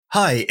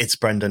Hi, it's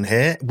Brendan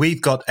here.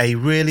 We've got a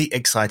really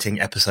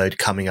exciting episode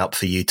coming up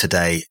for you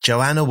today.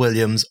 Joanna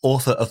Williams,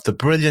 author of the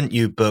brilliant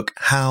new book,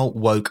 How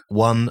Woke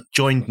Won,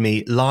 joined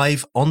me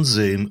live on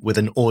Zoom with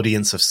an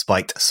audience of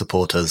Spiked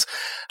supporters.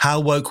 How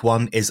Woke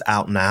Won is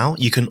out now.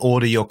 You can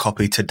order your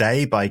copy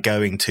today by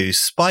going to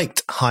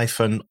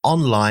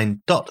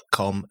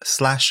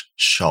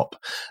spiked-online.com/shop.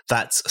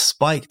 That's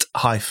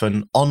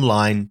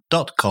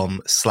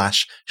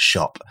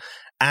spiked-online.com/shop.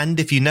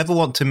 And if you never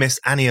want to miss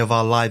any of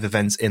our live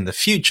events in the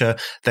future,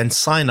 then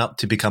sign up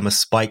to become a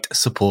Spiked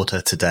supporter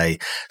today.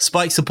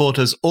 Spiked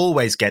supporters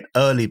always get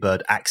early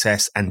bird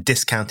access and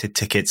discounted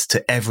tickets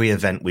to every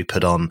event we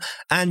put on.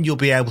 And you'll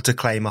be able to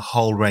claim a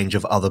whole range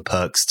of other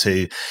perks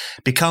too.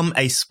 Become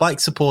a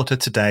Spiked supporter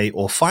today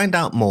or find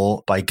out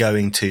more by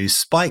going to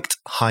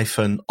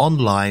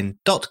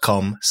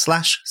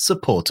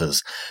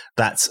spiked-online.com/supporters.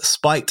 That's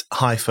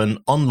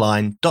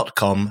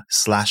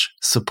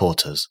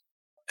spiked-online.com/supporters.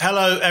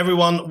 Hello,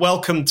 everyone.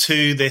 Welcome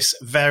to this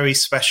very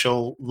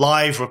special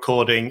live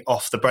recording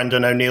of the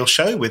Brendan O'Neill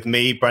Show with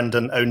me,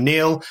 Brendan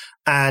O'Neill,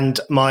 and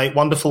my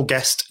wonderful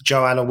guest,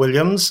 Joanna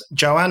Williams.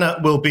 Joanna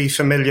will be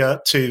familiar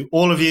to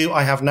all of you,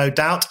 I have no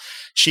doubt.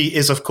 She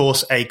is, of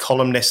course, a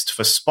columnist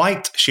for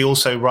Spiked. She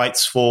also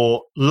writes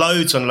for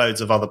loads and loads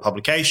of other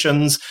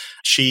publications.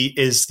 She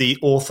is the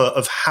author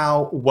of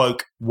How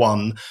Woke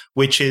Won,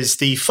 which is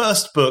the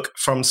first book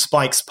from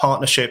Spike's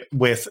partnership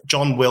with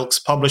John Wilkes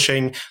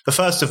Publishing. The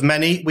first of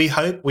many, we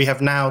hope. We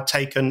have now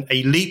taken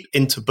a leap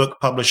into book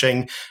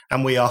publishing,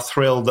 and we are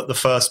thrilled that the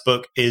first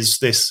book is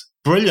this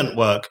brilliant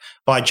work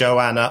by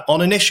Joanna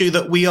on an issue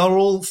that we are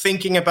all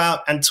thinking about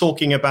and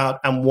talking about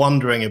and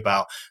wondering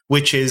about,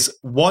 which is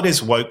what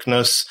is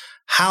wokeness?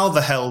 How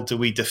the hell do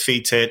we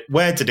defeat it?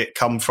 Where did it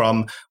come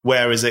from?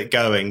 Where is it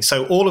going?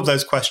 So all of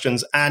those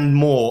questions and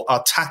more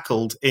are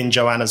tackled in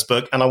Joanna's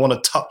book, and I want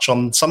to touch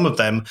on some of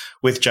them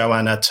with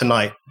Joanna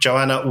tonight.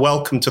 Joanna,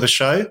 welcome to the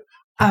show.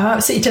 I'm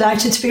absolutely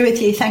delighted to be with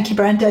you. Thank you,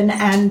 Brendan.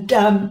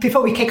 And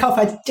before we kick off,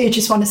 I do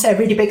just want to say a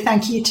really big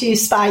thank you to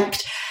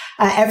Spiked,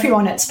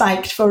 everyone at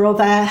Spiked, for all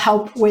their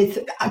help with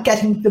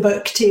getting the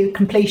book to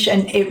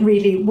completion. It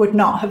really would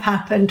not have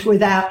happened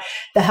without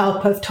the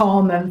help of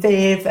Tom and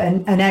Viv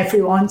and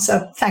everyone.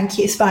 So thank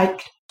you,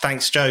 Spiked.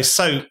 Thanks, Joe.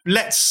 So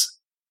let's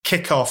I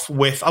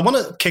want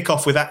to kick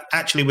off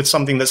with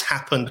something that's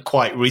happened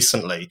quite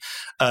recently.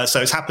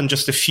 So it's happened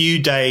just a few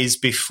days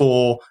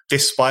before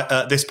this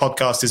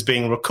podcast is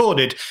being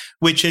recorded,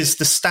 which is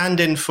the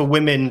Stand-in for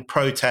Women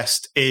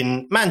protest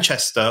in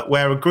Manchester,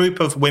 where a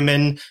group of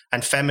women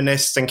and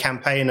feminists and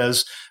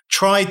campaigners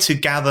tried to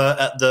gather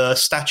at the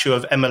statue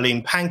of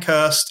Emmeline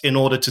Pankhurst in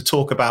order to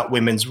talk about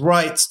women's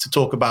rights, to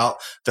talk about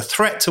the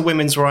threat to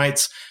women's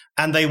rights.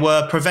 And they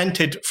were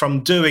prevented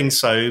from doing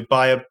so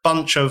by a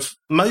bunch of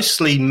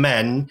mostly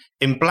men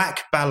in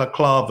black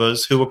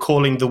balaclavas who were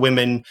calling the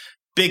women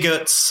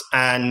bigots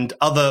and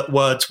other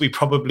words we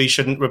probably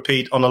shouldn't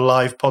repeat on a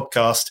live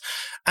podcast.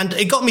 And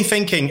it got me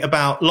thinking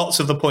about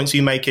lots of the points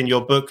you make in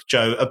your book,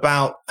 Joe,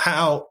 about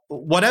how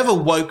whatever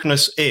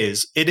wokeness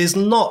is, it is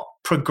not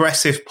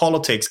progressive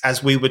politics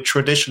as we would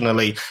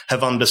traditionally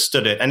have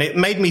understood it. And it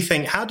made me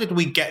think, how did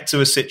we get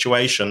to a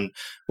situation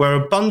where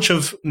a bunch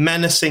of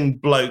menacing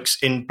blokes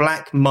in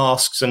black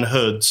masks and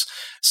hoods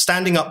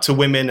standing up to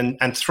women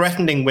and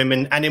threatening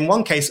women, and in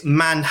one case,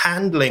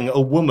 manhandling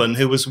a woman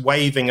who was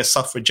waving a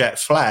suffragette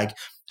flag?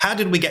 How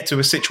did we get to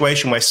a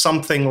situation where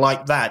something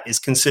like that is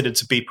considered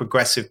to be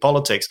progressive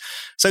politics?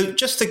 So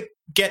just to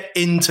get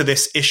into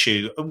this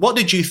issue, what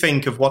did you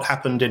think of what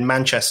happened in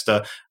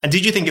Manchester? And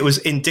did you think it was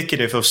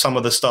indicative of some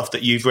of the stuff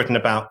that you've written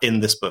about in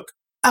this book?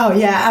 Oh,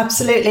 yeah,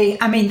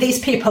 absolutely. I mean, these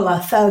people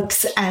are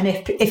thugs. And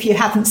if you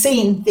haven't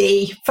seen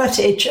the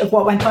footage of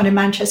what went on in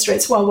Manchester,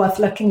 it's well worth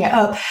looking it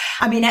up.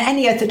 I mean, at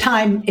any other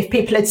time, if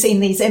people had seen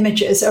these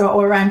images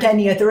or around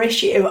any other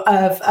issue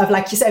of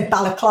like you said,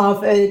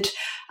 balaclavaed,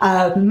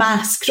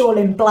 masked, all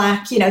in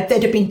black,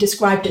 they'd have been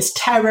described as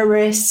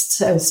terrorists,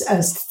 as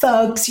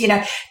thugs.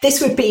 This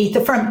would be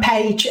the front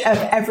page of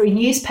every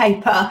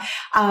newspaper.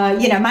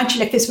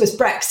 Imagine if this was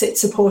Brexit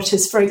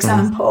supporters, for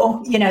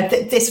example.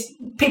 This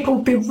people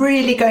would be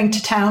really going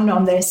to town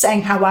on this,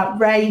 saying how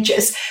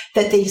outrageous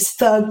that these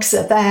thugs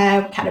are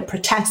there, kind of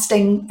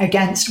protesting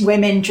against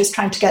women, just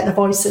trying to get their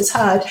voices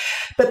heard.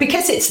 But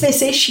because it's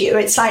this issue,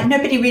 it's like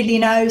nobody really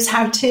knows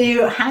how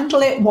to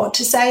handle it, what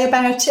to say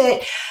about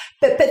it.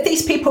 But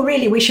these people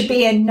really, we should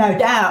be in no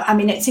doubt. I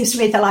mean, it seems to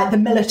me they're like the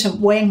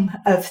militant wing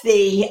of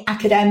the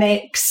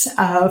academics,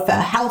 of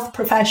health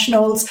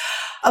professionals,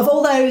 of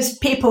all those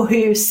people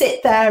who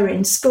sit there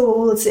in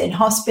schools, in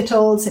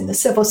hospitals, in the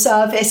civil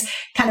service,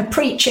 kind of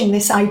preaching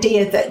this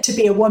idea that to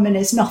be a woman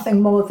is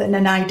nothing more than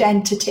an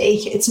identity.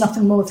 It's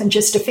nothing more than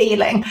just a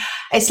feeling.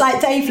 It's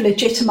like they've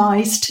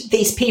legitimized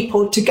these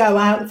people to go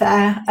out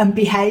there and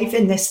behave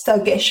in this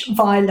thuggish,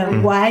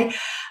 violent way.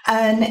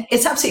 And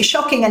it's absolutely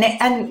shocking.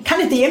 And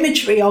kind of the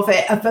imagery of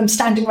it, of them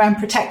standing around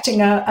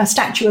protecting a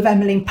statue of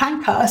Emmeline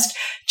Pankhurst,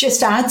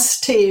 just adds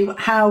to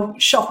how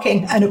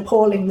shocking and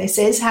appalling this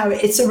is, how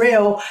it's a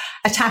real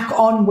attack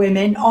on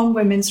women, on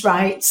women's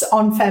rights,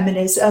 on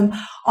feminism,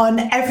 on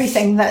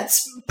everything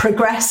that's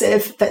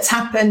progressive that's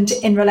happened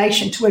in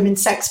relation to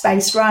women's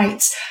sex-based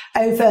rights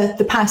over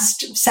the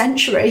past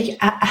century,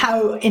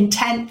 how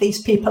intent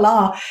these people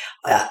are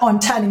on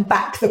turning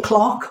back the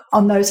clock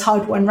on those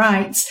hard-won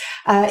rights,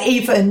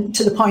 even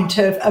to the point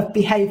of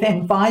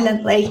behaving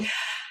violently.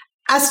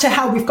 As to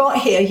how we've got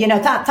here,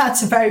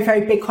 that's a very,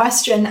 very big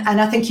question. And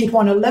I think you'd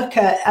want to look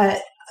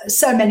at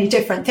so many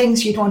different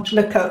things. You'd want to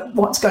look at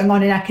what's going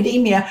on in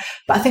academia,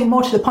 but I think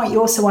more to the point,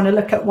 you also want to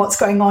look at what's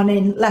going on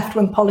in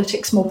left-wing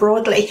politics more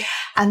broadly,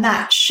 and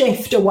that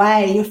shift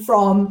away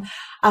from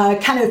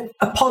kind of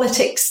a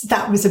politics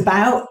that was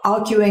about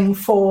arguing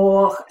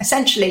for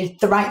essentially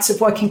the rights of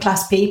working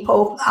class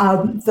people,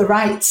 the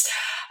rights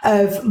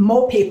of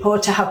more people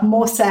to have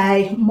more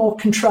say, more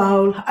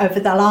control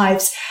over their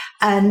lives,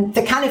 and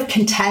the kind of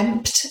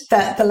contempt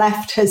that the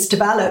left has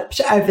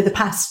developed over the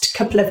past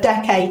couple of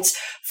decades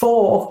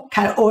for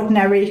kind of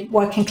ordinary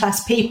working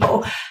class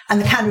people, and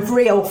the kind of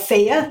real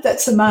fear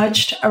that's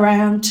emerged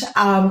around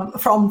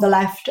from the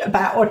left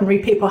about ordinary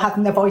people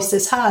having their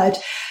voices heard,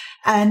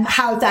 and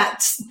how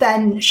that's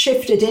then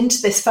shifted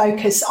into this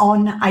focus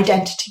on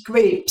identity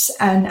groups,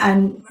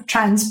 and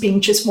trans being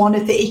just one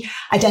of the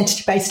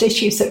identity-based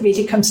issues that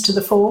really comes to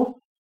the fore.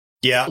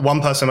 Yeah,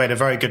 one person made a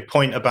very good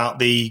point about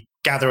the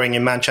gathering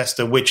in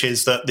Manchester, which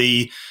is that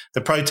the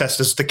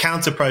protesters, the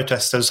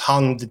counter-protesters,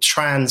 hung the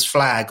trans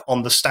flag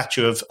on the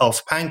statue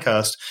of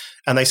Pankhurst.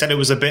 And they said it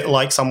was a bit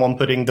like someone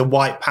putting the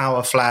white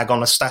power flag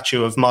on a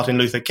statue of Martin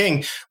Luther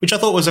King, which I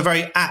thought was a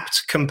very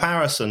apt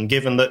comparison,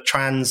 given that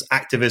trans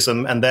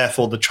activism and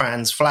therefore the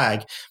trans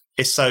flag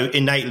is so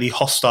innately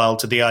hostile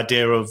to the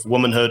idea of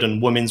womanhood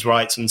and women's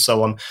rights and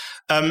so on.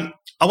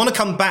 I want to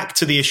come back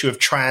to the issue of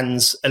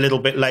trans a little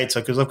bit later,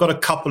 because I've got a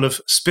couple of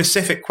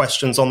specific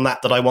questions on that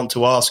I want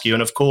to ask you.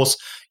 And of course,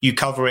 you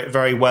cover it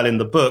very well in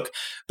the book.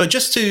 But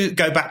just to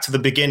go back to the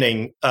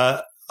beginning,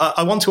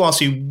 I want to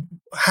ask you,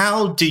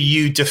 how do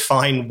you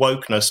define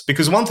wokeness?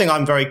 Because one thing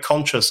I'm very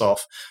conscious of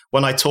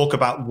when I talk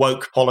about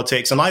woke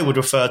politics, and I would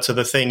refer to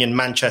the thing in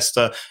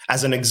Manchester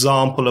as an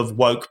example of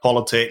woke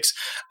politics,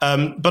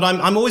 but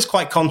I'm always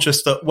quite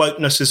conscious that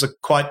wokeness is a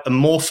quite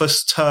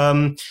amorphous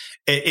term.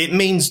 It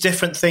means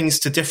different things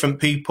to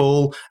different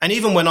people. And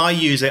even when I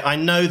use it, I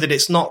know that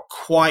it's not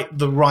quite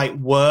the right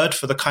word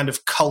for the kind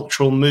of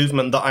cultural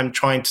movement that I'm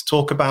trying to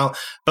talk about.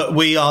 But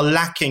we are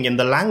lacking in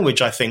the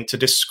language, I think, to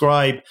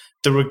describe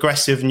the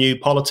regressive new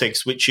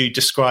politics which you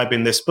describe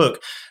in this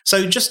book.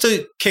 So just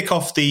to kick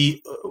off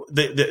the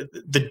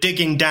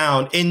digging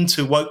down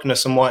into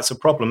wokeness and why it's a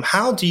problem,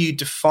 how do you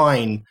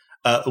define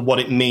what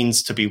it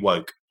means to be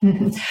woke?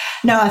 Mm-hmm.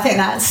 No, I think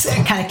that's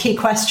a kind of key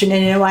question.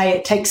 And in a way,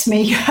 it takes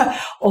me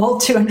all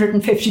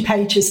 250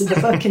 pages of the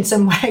book in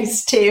some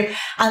ways to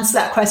answer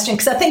that question,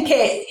 because I think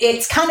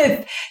it's kind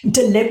of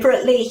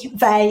deliberately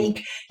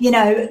vague.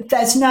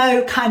 There's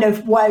no kind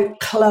of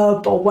woke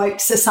club or woke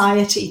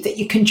society that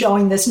you can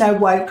join. There's no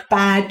woke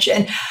badge.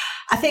 And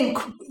I think,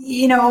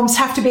 almost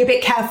have to be a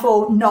bit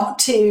careful not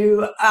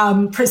to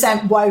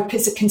present woke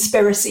as a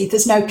conspiracy.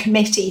 There's no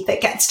committee that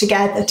gets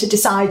together to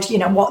decide,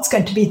 what's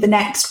going to be the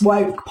next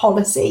woke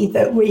policy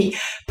that we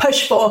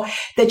push for.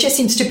 There just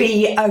seems to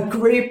be a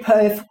group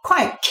of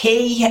quite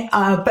key,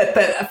 but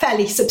a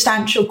fairly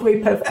substantial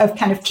group of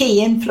kind of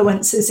key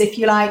influencers, if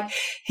you like,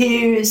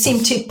 who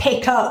seem to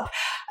pick up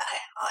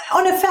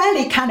on a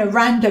fairly kind of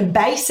random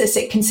basis.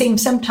 It can seem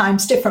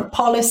sometimes different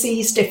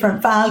policies,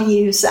 different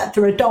values that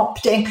they're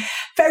adopting,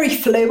 very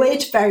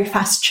fluid, very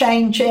fast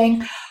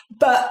changing.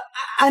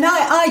 And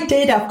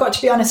I've got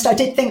to be honest, I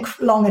did think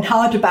long and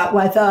hard about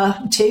whether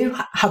to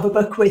have a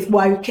book with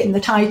woke in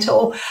the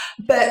title,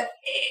 but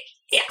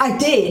I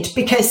did,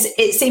 because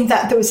it seemed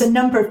that there was a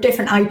number of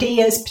different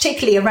ideas,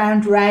 particularly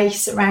around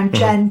race, around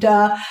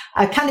gender,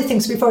 kind of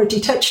things we've already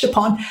touched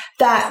upon,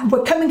 that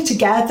were coming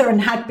together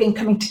and had been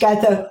coming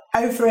together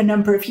over a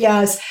number of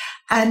years.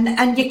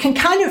 And you can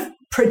kind of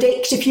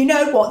predict, if you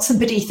know what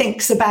somebody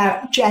thinks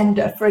about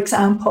gender, for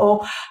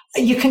example,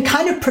 you can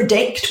kind of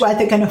predict where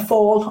they're going to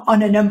fall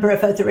on a number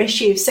of other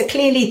issues. So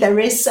clearly there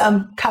is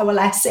some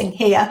coalescing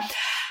here.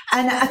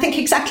 And I think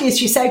exactly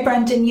as you say,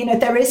 Brendan,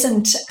 there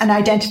isn't an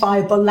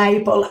identifiable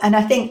label. And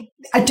I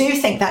do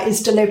think that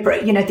is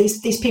deliberate.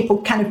 These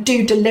people kind of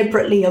do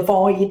deliberately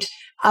avoid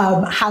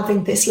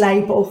having this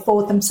label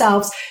for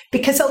themselves,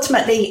 because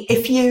ultimately,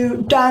 if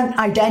you don't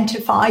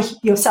identify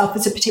yourself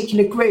as a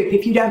particular group,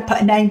 if you don't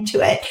put a name to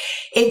it,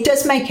 it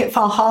does make it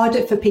far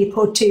harder for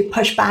people to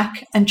push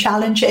back and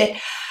challenge it.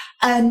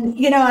 And,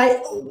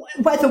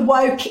 whether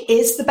woke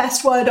is the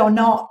best word or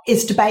not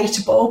is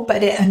debatable,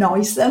 but it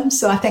annoys them.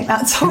 So I think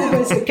that's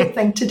always a good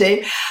thing to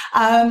do.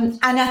 And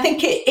I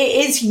think it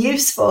is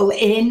useful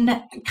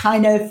in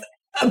kind of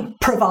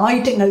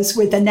providing us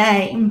with a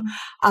name,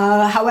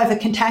 however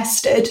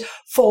contested,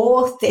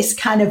 for this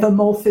kind of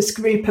amorphous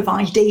group of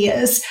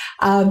ideas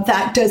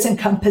that does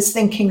encompass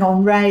thinking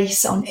on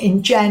race,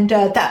 in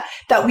gender,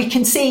 that we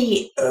can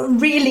see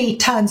really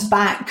turns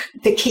back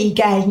the key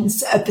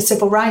gains of the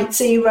civil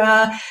rights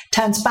era,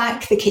 turns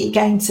back the key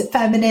gains of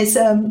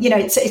feminism.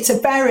 It's a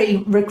very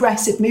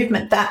regressive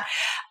movement that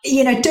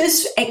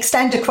does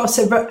extend across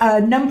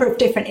a number of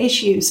different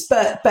issues,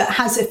 but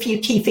has a few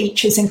key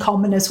features in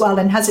common as well,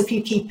 and has a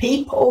few key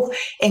people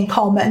in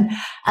common.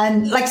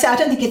 And like I said, I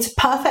don't think it's a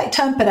perfect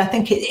term, but I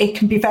think it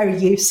can be very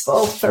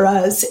useful for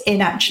us in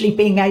actually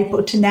being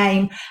able to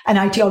name an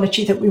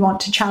ideology that we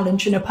want to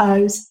challenge and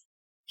oppose.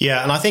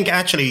 Yeah, and I think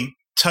actually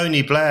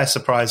Tony Blair,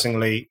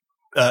 surprisingly,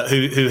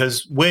 who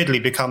has weirdly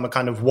become a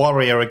kind of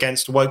warrior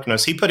against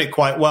wokeness, he put it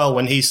quite well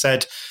when he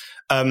said,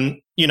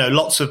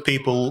 lots of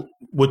people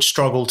would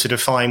struggle to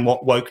define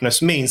what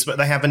wokeness means, but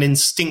they have an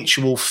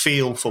instinctual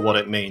feel for what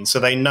it means. So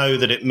they know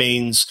that it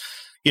means,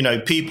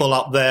 people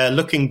up there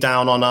looking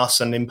down on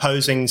us and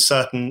imposing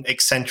certain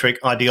eccentric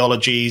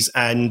ideologies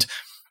and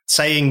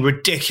saying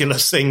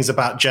ridiculous things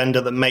about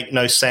gender that make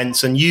no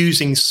sense, and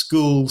using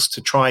schools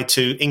to try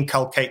to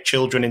inculcate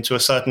children into a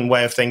certain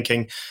way of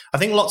thinking. I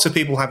think lots of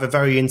people have a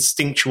very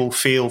instinctual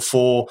feel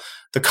for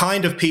the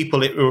kind of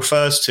people it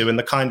refers to and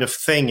the kind of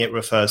thing it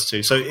refers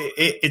to. So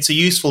it's a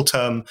useful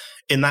term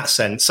in that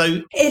sense.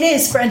 So it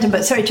is, Brendan,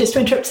 but sorry, just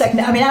to interrupt a second.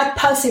 I mean, I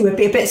personally would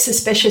be a bit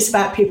suspicious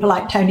about people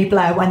like Tony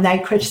Blair when they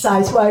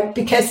criticise woke,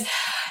 because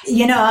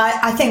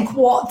I think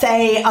what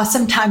they are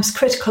sometimes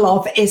critical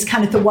of is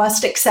kind of the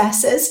worst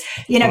excesses,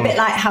 a bit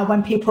like how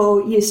when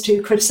people used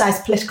to criticize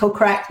political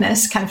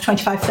correctness kind of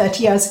 25,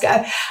 30 years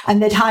ago,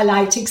 and they'd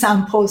highlight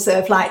examples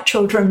of like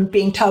children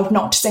being told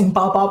not to sing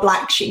Bar Bar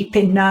Black Sheep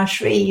in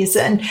nurseries,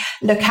 and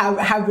look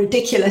how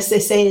ridiculous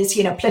this is,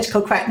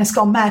 political correctness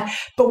gone mad.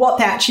 But what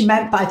they actually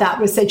meant by that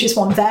was they just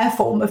want their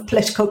form of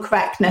political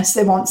correctness.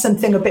 They want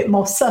something a bit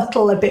more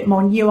subtle, a bit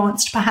more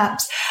nuanced,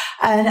 perhaps.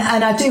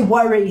 And I do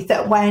worry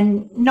that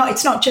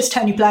it's not just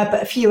Tony Blair,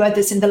 but a few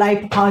others in the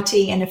Labour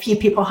Party and a few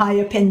people high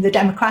up in the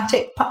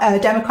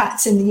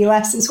Democrats in the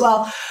US as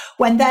well,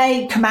 when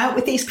they come out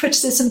with these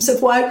criticisms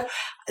of woke,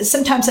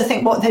 sometimes I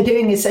think what they're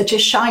doing is they're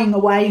just shying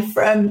away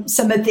from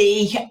some of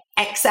the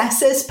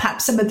excesses,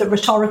 perhaps some of the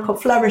rhetorical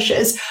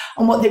flourishes.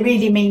 And what they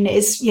really mean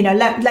is,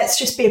 let's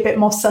just be a bit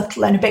more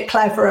subtle and a bit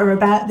cleverer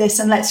about this,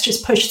 and let's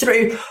just push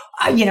through,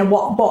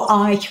 what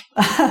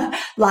I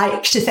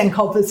like to think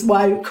of as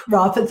woke,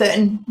 rather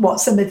than what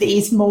some of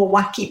these more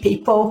wacky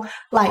people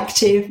like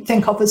to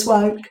think of as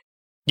woke.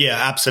 Yeah,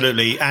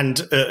 absolutely. And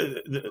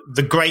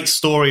the great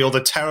story, or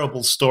the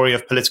terrible story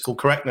of political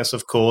correctness,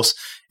 of course,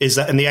 is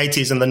that in the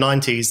 80s and the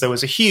 90s, there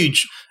was a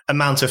huge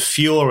amount of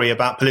fury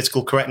about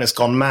political correctness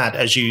gone mad,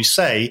 as you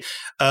say,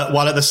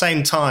 while at the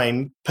same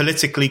time,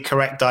 politically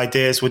correct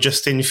ideas were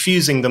just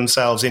infusing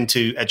themselves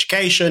into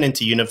education,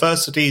 into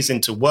universities,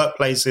 into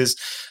workplaces.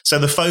 So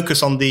the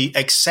focus on the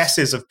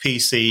excesses of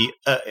PC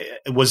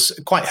was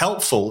quite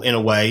helpful in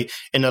a way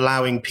in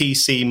allowing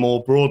PC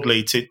more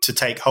broadly to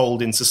take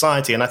hold in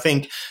society. And I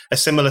think a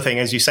similar thing,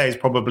 as you say, is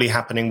probably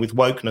happening with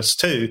wokeness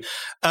too.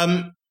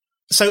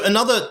 So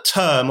another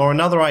term or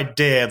another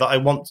idea that I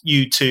want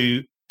you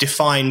to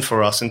define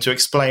for us and to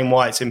explain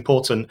why it's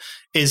important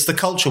is the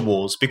culture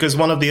wars, because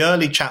one of the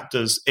early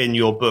chapters in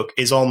your book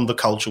is on the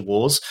culture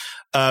wars.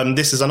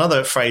 This is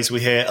another phrase we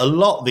hear a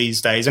lot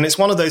these days, and it's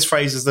one of those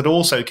phrases that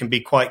also can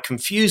be quite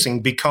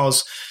confusing,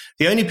 because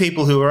the only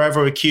people who are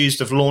ever accused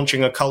of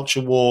launching a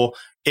culture war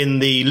in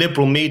the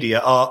liberal media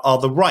are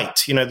the right.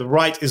 The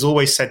right is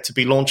always said to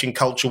be launching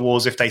culture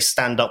wars if they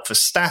stand up for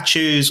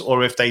statues,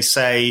 or if they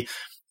say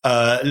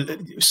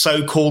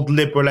so-called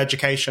liberal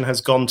education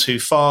has gone too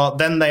far.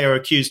 Then they are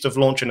accused of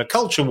launching a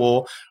culture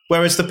war,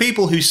 whereas the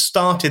people who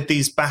started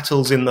these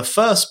battles in the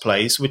first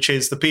place, which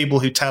is the people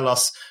who tell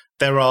us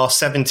there are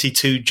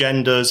 72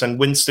 genders and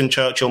Winston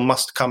Churchill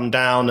must come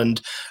down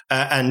and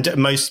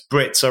most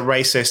Brits are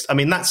racist. I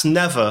mean, that's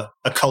never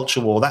a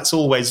culture war. That's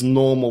always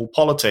normal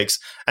politics,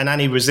 and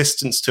any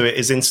resistance to it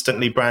is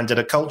instantly branded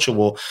a culture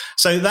war.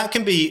 So that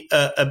can be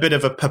a bit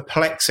of a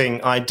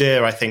perplexing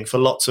idea, I think, for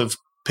lots of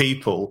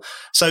people.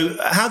 So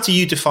how do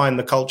you define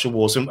the culture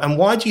wars, and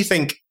why do you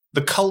think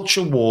the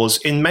culture wars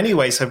in many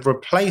ways have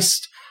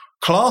replaced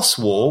class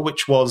war,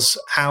 which was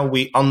how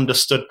we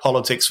understood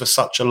politics for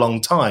such a long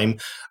time,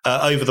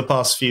 over the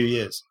past few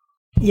years?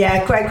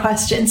 Yeah, great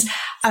questions.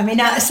 I mean,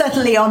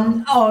 certainly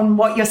on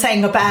what you're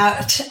saying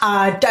about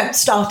don't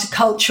start a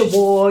culture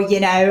war,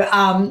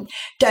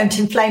 don't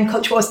inflame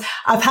culture wars.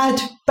 I've had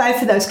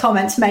both of those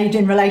comments made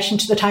in relation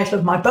to the title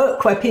of my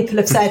book, where people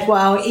have said,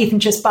 well, even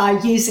just by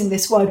using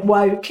this word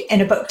woke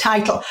in a book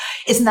title,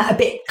 isn't that a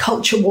bit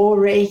culture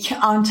war-y?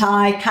 Aren't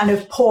I kind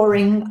of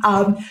pouring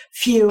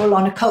fuel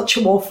on a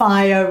culture war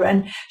fire?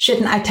 And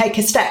shouldn't I take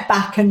a step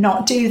back and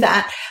not do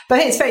that? But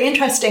it's very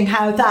interesting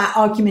how that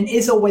argument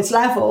is always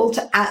leveled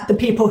at the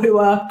people who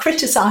are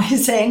criticizing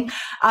romanticizing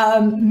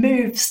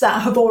moves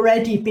that have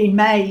already been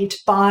made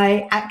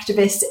by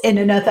activists in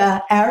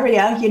another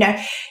area. You know,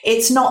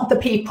 it's not the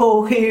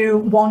people who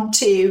want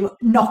to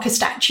knock a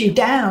statue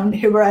down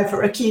who are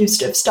ever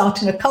accused of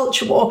starting a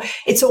culture war.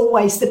 It's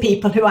always the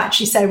people who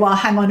actually say, well,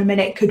 hang on a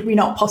minute, could we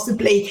not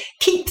possibly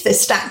keep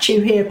this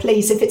statue here,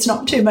 please, if it's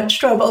not too much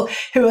trouble,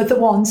 who are the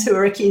ones who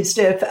are accused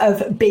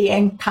of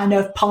being kind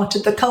of part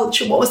of the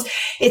culture wars.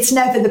 It's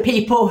never the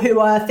people who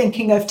are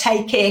thinking of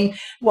taking,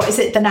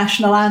 the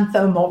national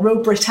anthem or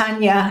Rule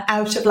Britannia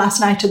out of Last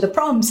Night of the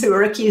Proms who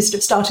are accused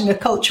of starting a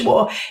culture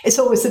war. It's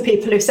always the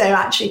people who say,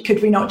 actually,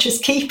 could we not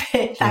just keep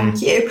it?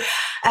 Thank you.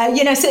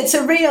 So it's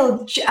a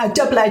real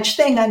double-edged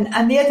thing.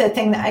 And the other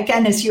thing that,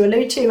 again, as you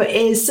allude to,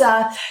 is,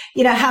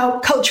 how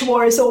culture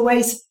war is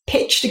always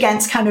pitched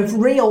against kind of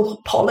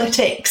real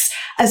politics,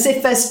 as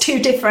if there's two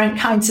different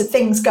kinds of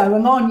things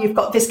going on. You've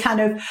got this kind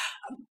of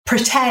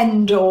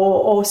pretend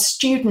or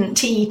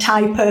student-y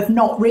type of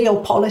not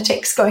real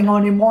politics going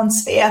on in one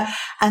sphere,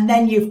 and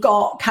then you've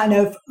got kind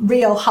of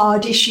real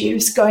hard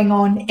issues going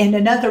on in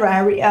another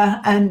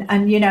area. And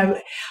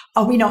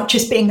are we not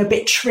just being a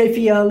bit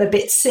trivial, a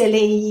bit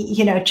silly,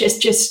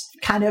 just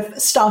kind of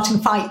starting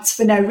fights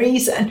for no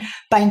reason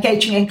by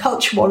engaging in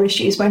culture war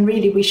issues, when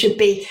really we should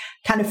be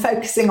kind of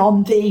focusing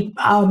on the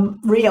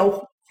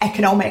real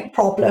economic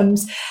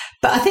problems?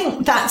 But I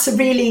think that's a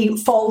really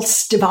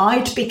false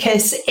divide,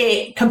 because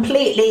it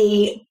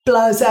completely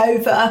blurs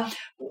over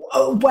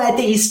where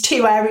these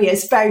two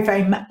areas very,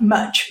 very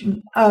much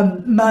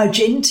merge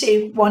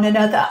into one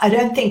another. I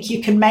don't think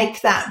you can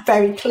make that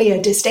very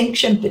clear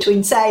distinction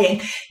between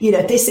saying,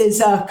 this is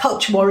a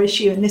culture war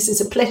issue and this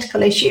is a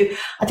political issue.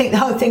 I think the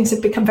whole things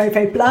have become very,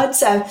 very blurred.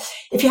 So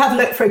if you have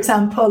a look, for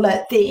example,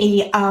 at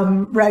the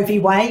Roe v.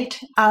 Wade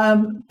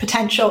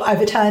potential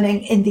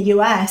overturning in the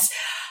US,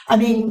 I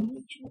mean,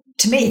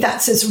 to me,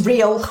 that's as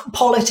real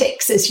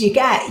politics as you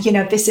get.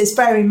 This is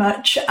very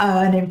much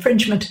an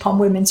infringement upon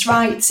women's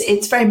rights.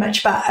 It's very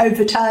much about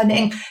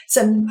overturning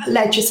some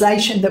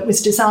legislation that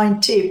was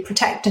designed to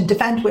protect and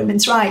defend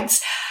women's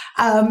rights.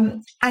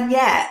 And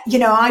yet,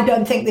 I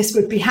don't think this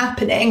would be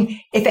happening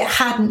if it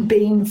hadn't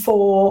been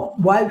for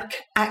woke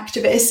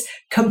activists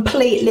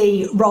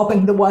completely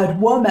robbing the word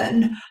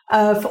woman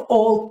of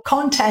all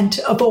content,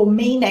 of all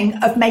meaning,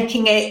 of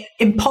making it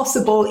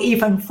impossible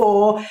even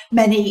for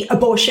many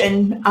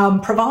abortion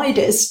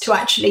providers to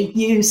actually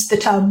use the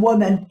term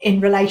woman in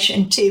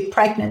relation to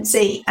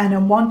pregnancy and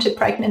unwanted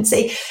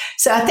pregnancy.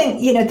 So I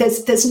think,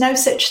 there's no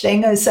such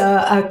thing as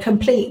a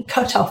complete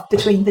cutoff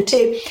between the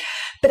two.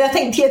 But I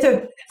think the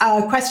other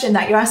question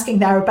that you're asking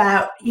there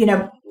about,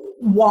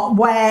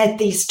 where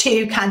these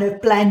two kind of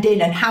blend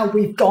in and how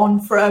we've gone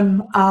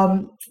from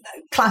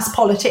class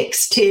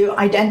politics to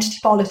identity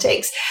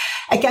politics,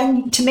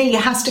 again, to me,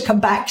 it has to come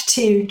back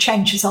to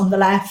changes on the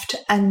left,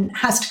 and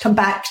has to come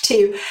back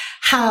to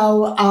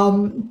how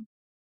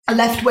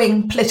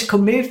left-wing political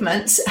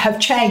movements have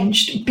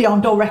changed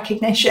beyond all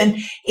recognition,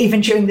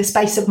 even during the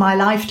space of my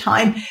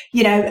lifetime.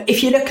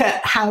 If you look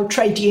at how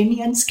trade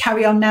unions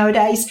carry on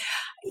nowadays,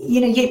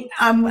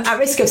 I'm at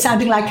risk of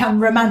sounding like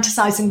I'm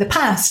romanticizing the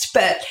past,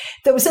 but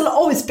there was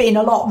always been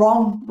a lot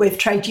wrong with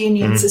trade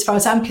unions as far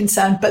as I'm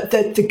concerned. But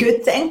the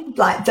good thing,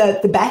 like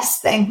the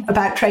best thing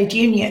about trade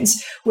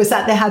unions, was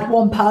that they had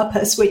one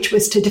purpose, which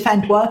was to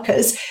defend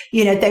workers.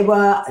 They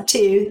were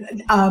to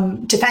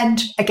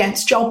defend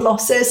against job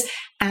losses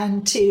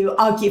and to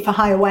argue for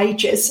higher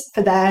wages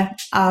for their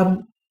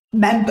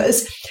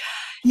members.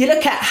 You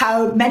look at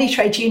how many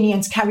trade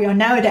unions carry on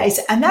nowadays,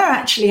 and they're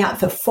actually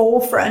at the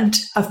forefront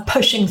of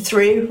pushing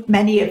through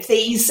many of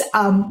these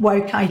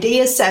woke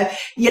ideas. So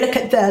you look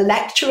at the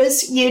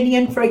lecturers'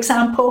 union, for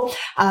example,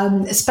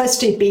 it's supposed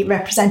to be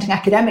representing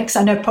academics.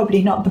 I know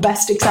probably not the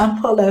best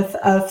example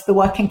of the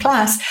working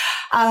class,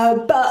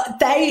 but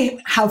they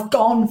have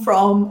gone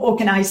from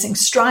organising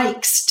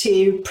strikes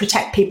to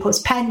protect people's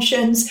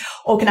pensions,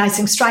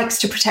 organising strikes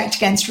to protect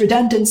against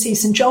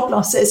redundancies and job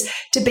losses,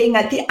 to being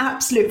at the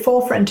absolute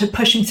forefront of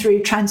pushing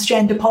through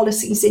transgender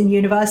policies in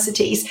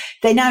universities.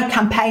 They now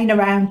campaign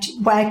around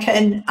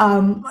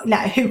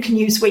who can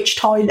use which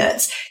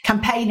toilets,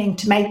 campaigning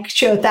to make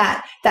sure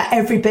that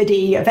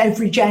everybody of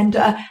every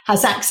gender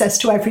has access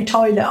to every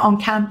toilet on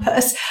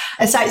campus.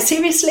 It's like,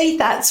 seriously,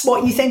 that's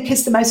what you think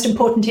is the most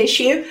important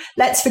issue?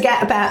 Let's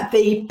forget about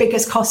the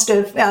biggest cost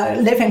of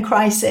living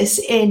crisis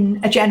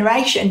in a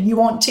generation. You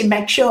want to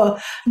make sure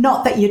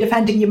not that you're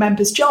defending your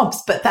members'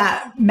 jobs, but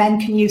that men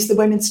can use the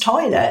women's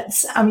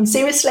toilets. I mean,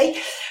 seriously?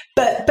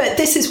 But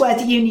this is where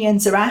the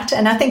unions are at.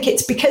 And I think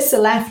it's because the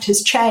left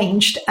has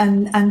changed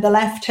and the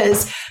left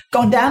has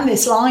gone down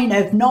this line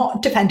of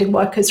not defending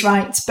workers'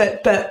 rights,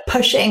 but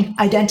pushing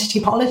identity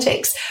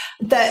politics,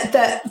 that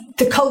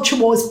the culture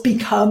wars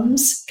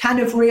becomes kind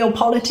of real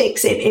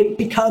politics. It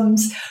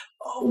becomes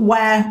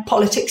where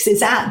politics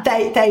is at.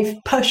 They've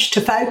pushed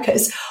to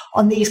focus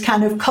on these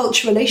kind of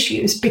cultural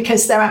issues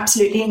because they're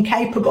absolutely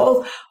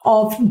incapable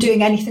of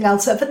doing anything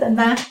else other than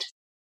that.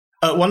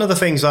 One of the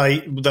things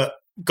that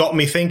got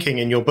me thinking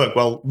in your book,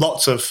 well,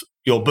 lots of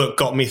your book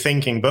got me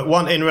thinking, but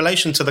one in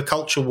relation to the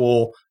culture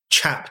war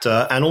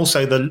chapter and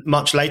also the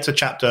much later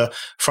chapter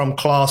From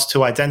Class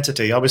to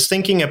Identity, I was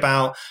thinking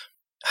about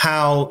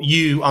how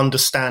you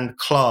understand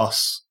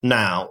class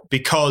now,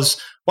 because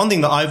one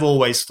thing that I've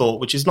always thought,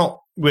 which is not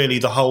really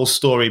the whole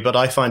story, but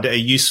I find it a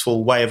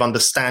useful way of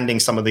understanding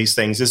some of these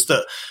things, is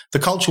that the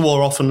culture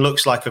war often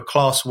looks like a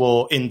class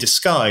war in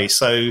disguise.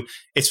 So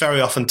it's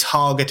very often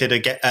targeted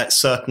at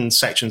certain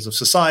sections of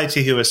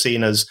society who are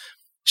seen as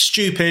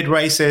stupid,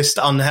 racist,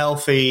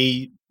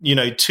 unhealthy,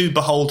 too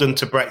beholden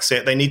to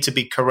Brexit. They need to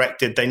be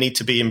corrected. They need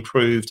to be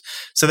improved.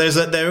 So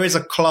there is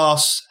a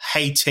class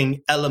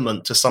hating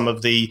element to some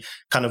of the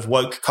kind of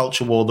woke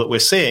culture war that we're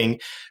seeing.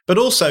 But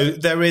also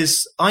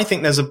I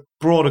think there's a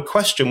broader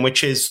question,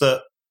 which is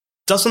that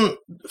doesn't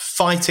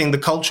fighting the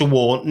culture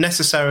war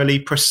necessarily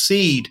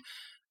precede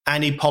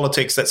any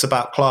politics that's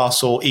about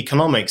class or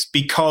economics?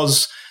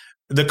 Because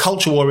the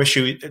culture war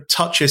issue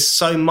touches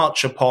so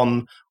much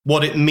upon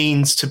what it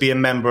means to be a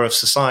member of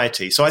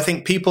society. So I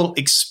think people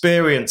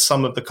experience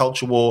some of the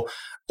culture war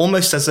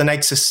almost as an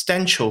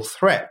existential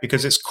threat,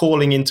 because it's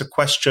calling into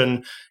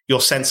question your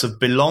sense of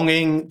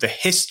belonging, the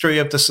history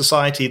of the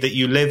society that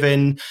you live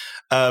in,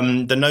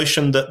 the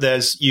notion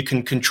that you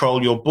can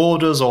control your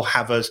borders or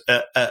have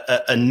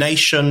a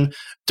nation,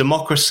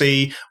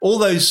 democracy. All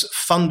those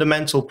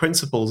fundamental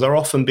principles are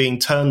often being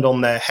turned on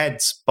their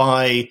heads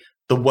by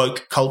the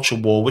woke culture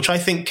war, which I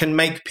think can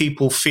make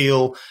people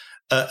feel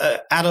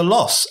at a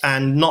loss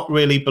and not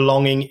really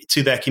belonging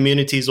to their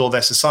communities or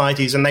their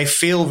societies. And they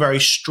feel very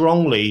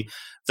strongly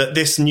that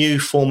this new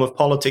form of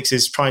politics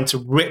is trying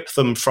to rip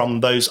them from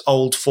those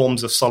old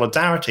forms of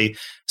solidarity.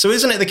 So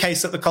isn't it the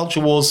case that the culture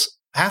wars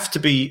have to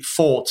be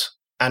fought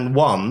and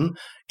won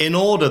in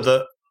order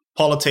that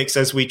politics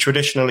as we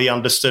traditionally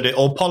understood it,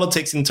 or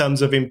politics in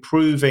terms of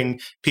improving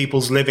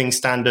people's living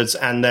standards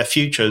and their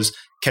futures,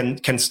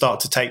 can start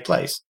to take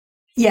place?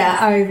 Yeah,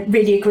 I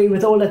really agree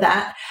with all of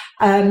that.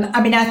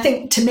 I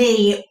think to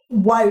me,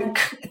 woke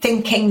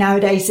thinking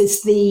nowadays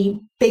is the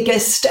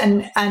biggest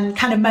and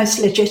kind of most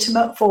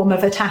legitimate form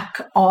of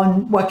attack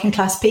on working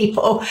class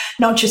people,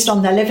 not just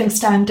on their living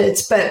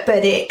standards, but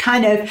it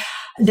kind of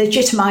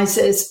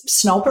legitimizes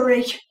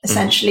snobbery.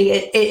 Essentially,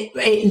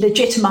 it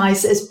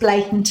legitimizes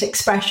blatant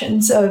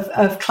expressions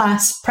of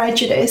class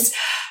prejudice.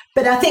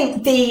 But I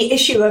think the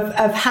issue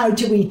of how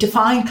do we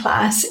define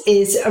class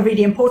is a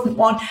really important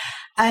one.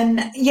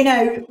 And,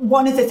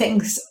 one of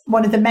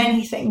the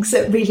many things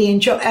that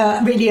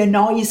really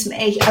annoys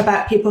me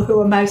about people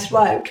who are most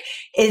woke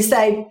is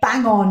they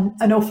bang on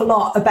an awful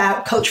lot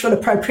about cultural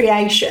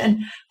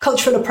appropriation.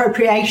 Cultural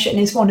appropriation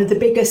is one of the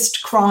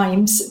biggest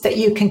crimes that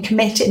you can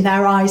commit in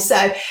their eyes.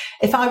 So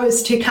if I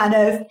was to kind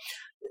of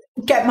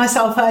get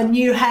myself a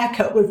new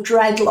haircut with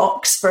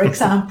dreadlocks, for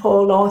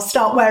example, or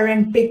start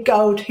wearing big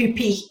gold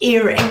hoopy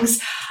earrings,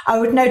 I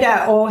would no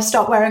doubt, or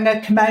start wearing a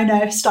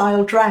kimono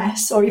style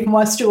dress, or even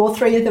worse, do all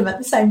three of them at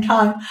the same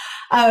time,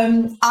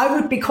 I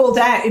would be called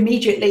out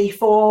immediately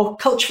for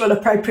cultural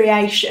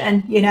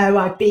appropriation.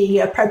 I'd be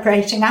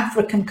appropriating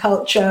African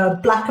culture,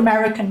 Black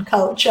American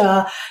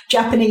culture,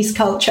 Japanese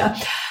culture.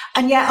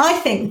 And yet I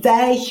think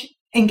they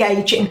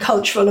engage in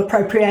cultural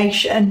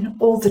appropriation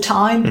all the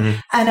time. Mm-hmm.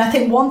 And I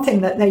think one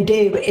thing that they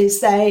do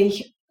is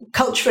they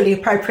culturally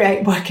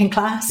appropriate working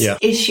class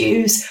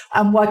issues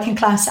and working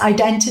class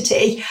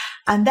identity.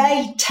 And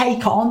they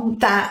take on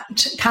that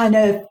kind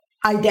of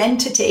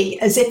identity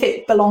as if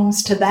it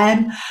belongs to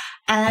them.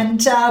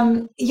 And,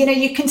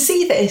 you can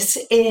see this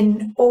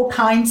in all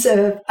kinds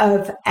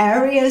of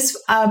areas,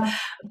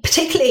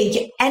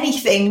 particularly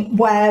anything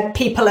where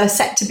people are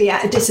set to be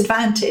at a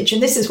disadvantage.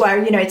 And this is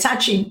where, it's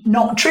actually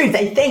not true.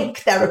 They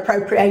think they're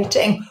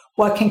appropriating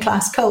working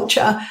class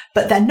culture,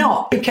 but they're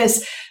not,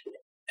 because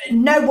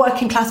no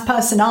working class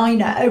person I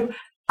know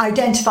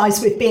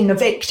identifies with being a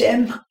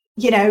victim.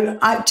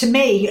 To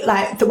me,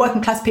 like, the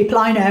working class people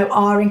I know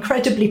are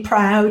incredibly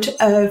proud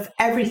of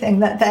everything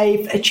that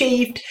they've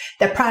achieved.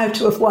 They're proud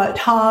to have worked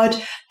hard.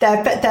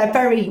 They're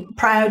very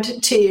proud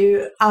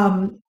to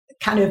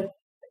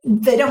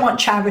they don't want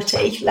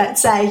charity,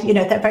 let's say.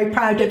 They're very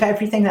proud of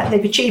everything that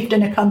they've achieved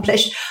and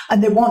accomplished,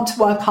 and they want to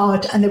work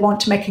hard and they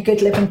want to make a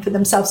good living for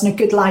themselves and a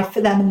good life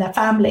for them and their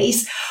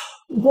families.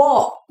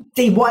 What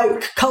the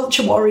woke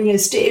culture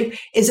warriors do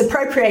is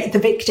appropriate the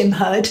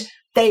victimhood.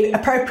 They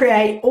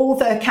appropriate all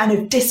the kind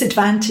of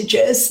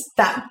disadvantages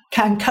that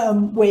can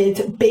come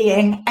with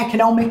being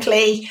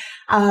economically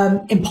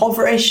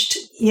impoverished,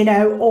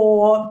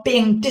 or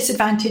being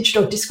disadvantaged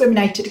or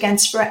discriminated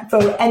against for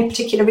any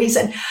particular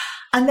reason.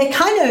 And they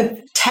kind of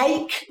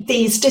take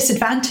these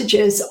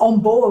disadvantages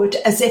on board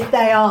as if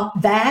they are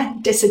their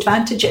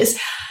disadvantages.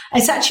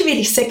 It's actually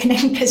really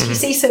sickening, because you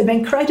see some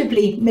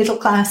incredibly middle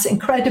class,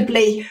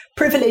 incredibly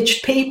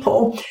privileged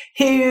people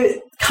who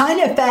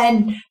kind of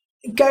then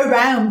go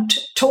around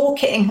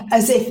talking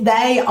as if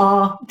they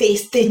are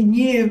the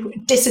new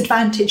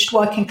disadvantaged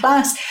working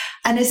class.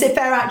 and as if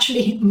they're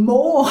actually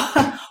more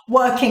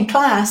working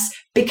class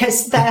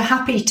because they're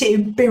happy to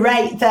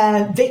berate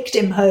their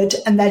victimhood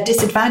and their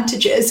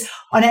disadvantages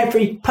on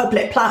every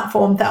public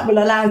platform that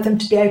will allow them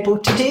to be able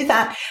to do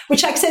that.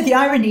 Which, like I said, the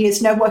irony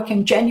is no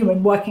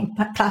genuine working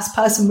class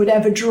person would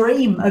ever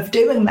dream of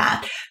doing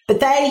that. But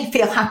they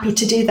feel happy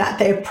to do that.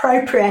 They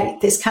appropriate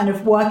this kind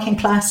of working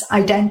class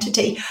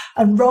identity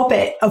and rob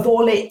it of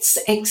all its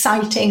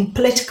exciting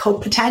political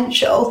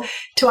potential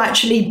to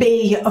actually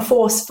be a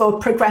force for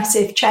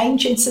progressive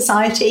change in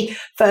society,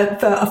 for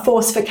a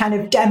force for kind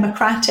of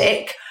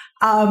democratic,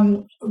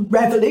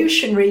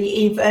 revolutionary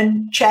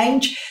even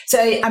change. So,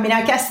 I mean,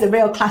 I guess the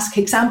real classic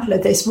example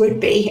of this would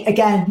be,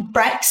 again,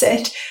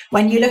 Brexit.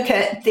 When you look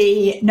at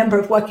the number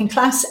of working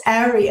class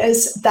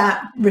areas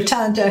that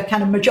returned a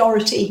kind of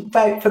majority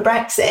vote for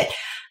Brexit,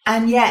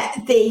 and yet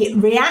the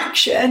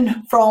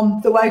reaction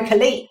from the woke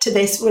elite to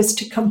this was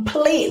to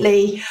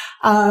completely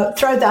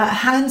throw their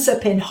hands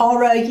up in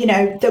horror. You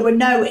know, there were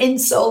no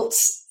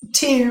insults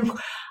too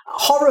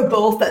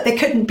horrible that they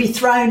couldn't be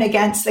thrown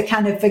against the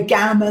kind of the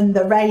gammon, the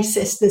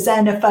racist, the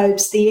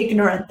xenophobes, the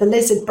ignorant, the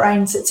lizard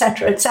brains,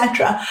 etc.,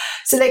 etc.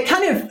 So they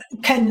kind of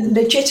can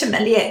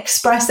legitimately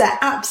express their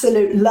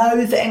absolute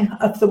loathing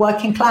of the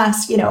working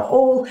class. You know,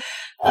 all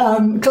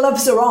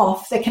gloves are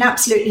off. They can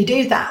absolutely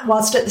do that,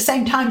 whilst at the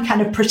same time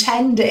kind of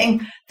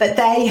pretending that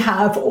they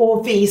have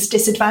all these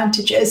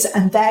disadvantages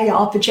and they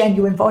are the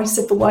genuine voice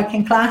of the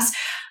working class.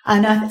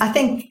 And I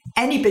think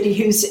anybody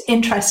who's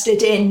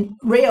interested in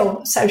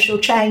real social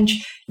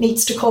change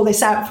needs to call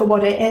this out for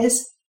what it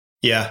is.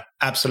 Yeah,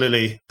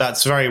 absolutely.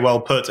 That's very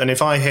well put. And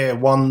if I hear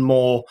one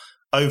more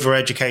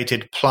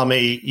overeducated,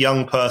 plummy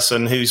young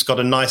person who's got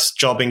a nice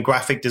job in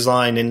graphic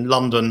design in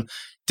London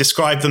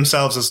describe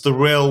themselves as the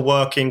real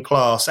working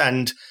class,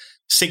 and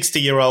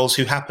 60-year-olds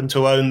who happen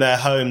to own their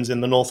homes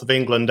in the north of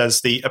England as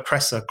the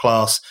oppressor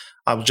class,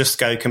 I will just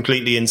go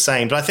completely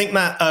insane. But I think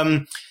that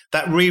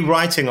that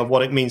rewriting of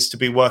what it means to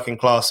be working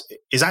class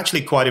is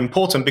actually quite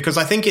important, because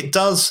I think it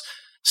does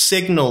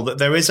signal that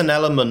there is an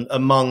element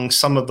among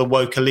some of the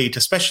woke elite,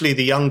 especially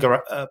the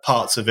younger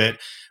parts of it,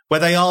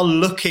 where they are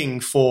looking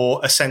for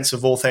a sense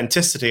of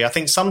authenticity. I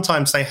think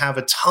sometimes they have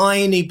a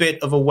tiny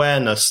bit of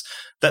awareness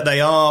that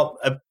they are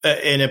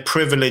in a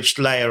privileged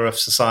layer of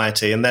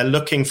society, and they're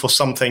looking for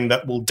something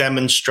that will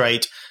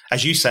demonstrate,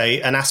 as you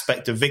say, an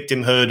aspect of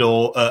victimhood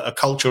or a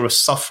culture of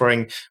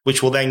suffering,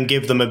 which will then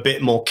give them a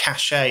bit more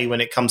cachet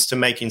when it comes to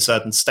making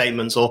certain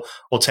statements or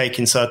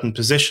taking certain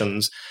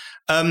positions.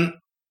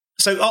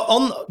 So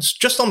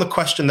on the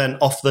question then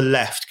off the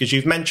left, because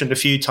you've mentioned a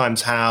few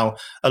times how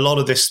a lot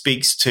of this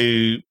speaks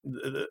to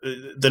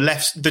the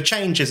left, the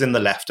changes in the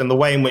left and the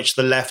way in which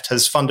the left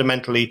has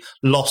fundamentally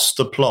lost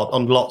the plot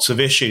on lots of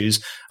issues.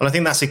 And I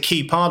think that's a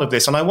key part of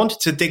this. And I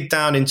wanted to dig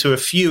down into a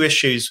few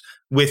issues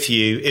with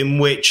you in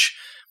which,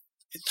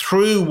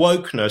 through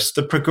wokeness,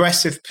 the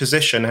progressive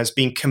position has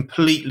been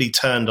completely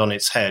turned on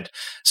its head.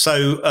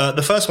 So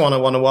the first one I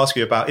want to ask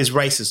you about is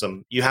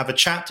racism. You have a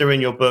chapter in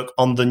your book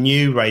on the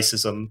new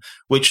racism,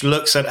 which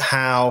looks at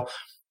how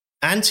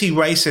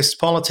anti-racist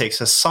politics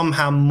has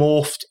somehow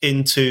morphed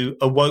into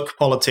a woke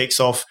politics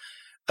of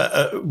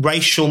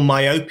racial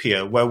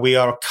myopia, where we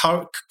are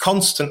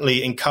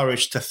constantly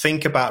encouraged to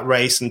think about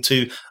race and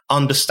to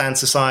understand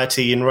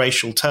society in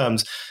racial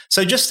terms.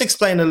 So just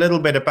explain a little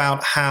bit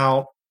about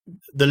how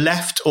the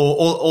left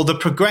or the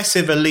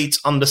progressive elite's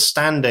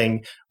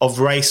understanding of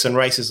race and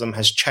racism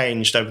has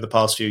changed over the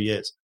past few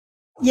years.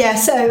 Yeah,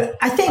 so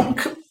I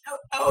think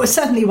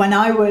certainly when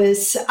I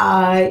was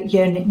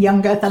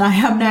younger than I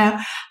am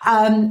now,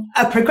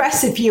 a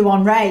progressive view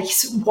on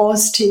race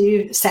was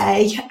to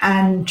say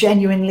and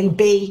genuinely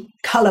be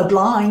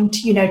colorblind,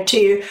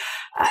 to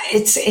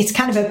it's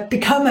kind of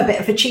become a bit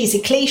of a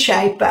cheesy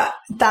cliche, but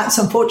that's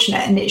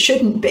unfortunate, and it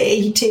shouldn't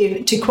be,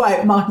 to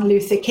quote Martin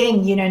Luther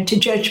King, and to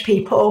judge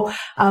people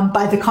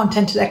by the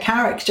content of their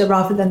character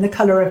rather than the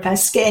color of their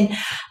skin.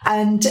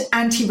 And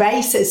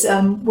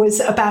anti-racism was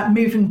about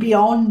moving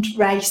beyond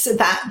race, so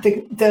that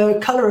the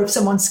color of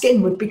someone's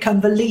skin would become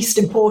the least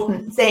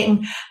important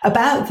thing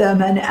about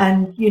them.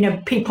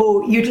 And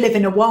people, you'd live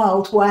in a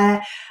world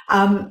where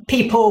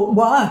people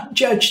were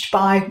judged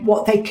by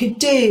what they could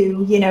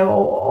do,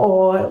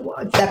 or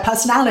their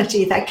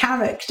personality, their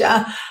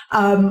character,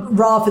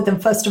 rather than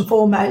first and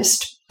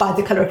foremost by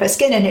the colour of their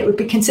skin. And it would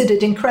be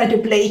considered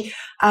incredibly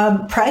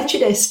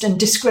prejudiced and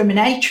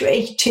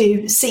discriminatory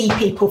to see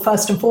people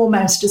first and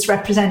foremost as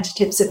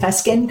representatives of their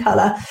skin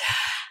colour.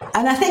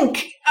 And I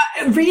think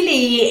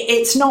really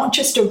it's not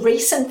just a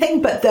recent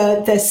thing, but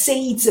the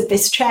seeds of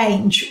this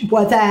change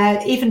were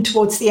there even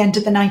towards the end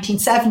of the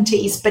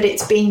 1970s, but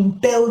it's been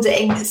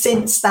building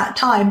since that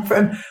time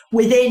from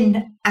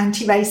within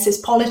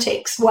anti-racist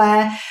politics,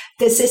 where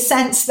there's this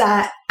sense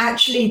that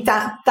actually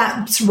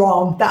that's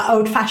wrong, that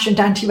old-fashioned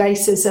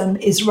anti-racism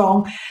is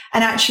wrong.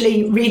 And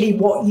actually really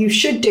what you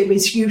should do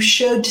is you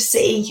should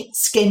see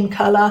skin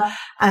colour.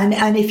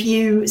 And if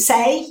you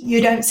say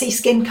you don't see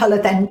skin colour,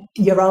 then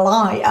you're a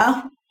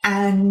liar.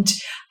 and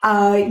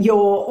you're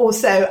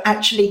also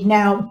actually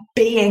now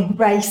being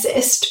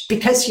racist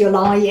because you're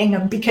lying,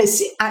 and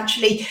because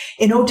actually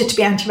in order to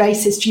be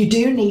anti-racist you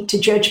do need to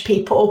judge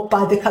people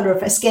by the colour of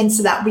their skin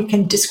so that we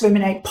can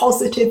discriminate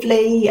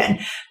positively and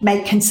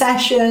make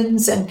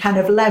concessions and kind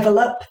of level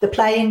up the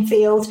playing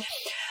field.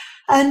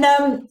 And,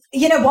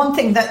 one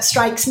thing that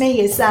strikes me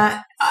is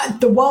that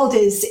the world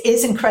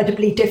is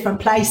incredibly different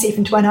place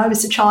even to when I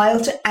was a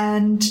child,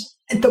 and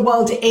the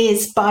world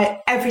is,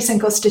 by every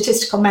single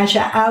statistical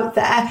measure out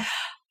there,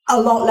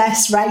 a lot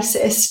less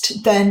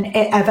racist than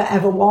it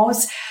ever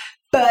was.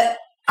 But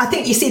I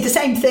think you see the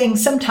same thing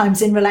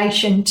sometimes in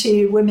relation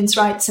to women's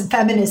rights and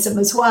feminism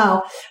as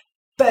well.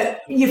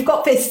 But you've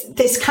got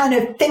this kind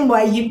of thing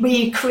where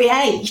we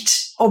create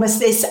almost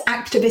this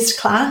activist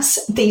class,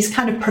 these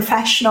kind of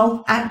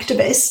professional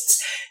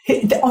activists,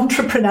 the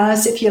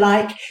entrepreneurs, if you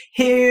like,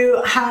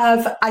 who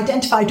have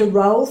identified a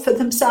role for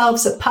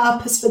themselves, a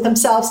purpose for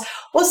themselves.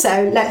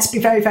 Also, let's be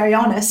very, very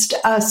honest,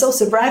 a source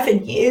of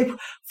revenue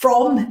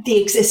from the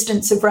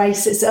existence of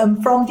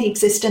racism, from the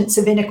existence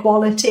of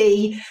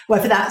inequality,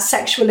 whether that's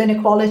sexual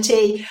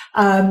inequality,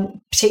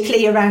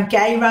 particularly around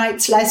gay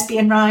rights,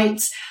 lesbian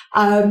rights,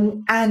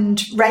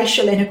 and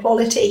racial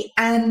inequality.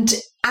 And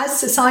as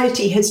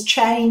society has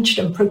changed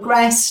and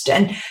progressed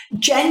and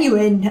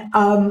genuinely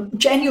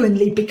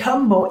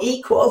become more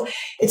equal,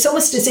 it's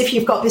almost as if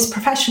you've got this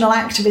professional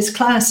activist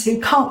class who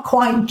can't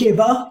quite give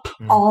up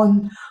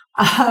on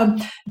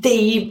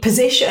the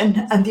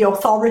position and the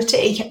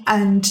authority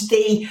and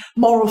the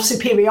moral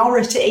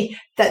superiority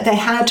that they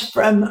had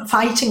from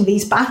fighting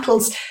these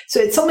battles. So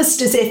it's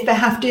almost as if they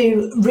have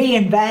to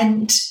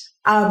reinvent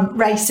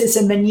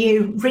racism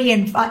anew,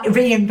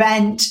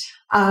 reinvent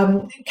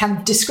kind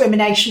of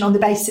discrimination on the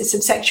basis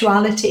of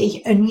sexuality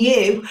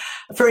anew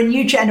for a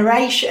new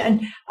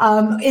generation,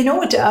 in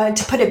order,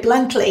 to put it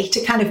bluntly,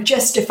 to kind of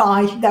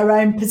justify their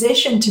own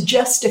position, to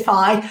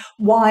justify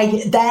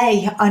why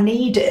they are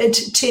needed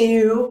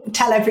to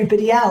tell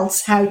everybody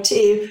else how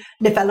to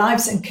live their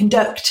lives and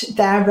conduct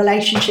their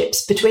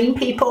relationships between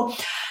people.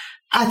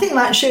 I think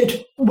that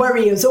should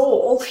worry us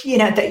all,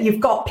 that you've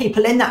got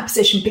people in that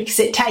position, because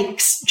it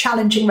takes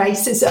challenging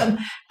racism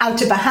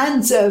out of the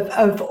hands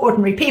of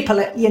ordinary people.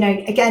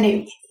 Again,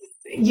 it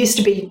used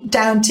to be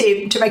down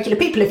to regular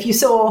people. If you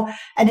saw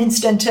an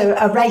incident,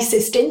 a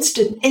racist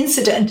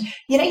incident,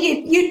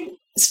 you'd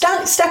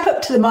step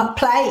up to the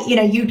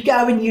plate, you'd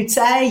go and you'd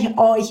say,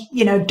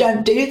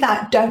 don't do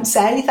that, don't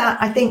say that.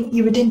 I think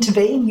you would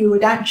intervene, you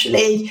would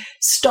actually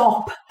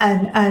stop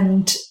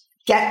and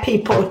get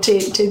people to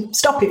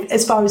stop it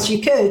as far as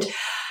you could.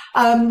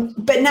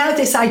 But now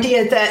this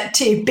idea that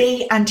to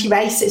be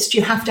anti-racist,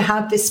 you have to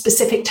have this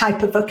specific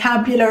type of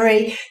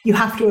vocabulary, you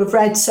have to have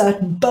read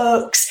certain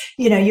books,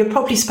 you're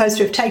probably supposed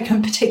to have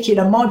taken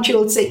particular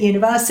modules at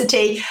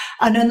university.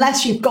 And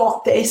unless you've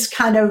got this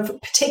kind of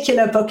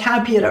particular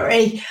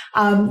vocabulary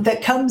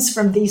that comes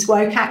from these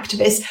woke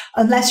activists,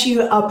 unless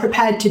you are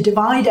prepared to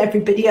divide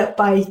everybody up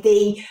by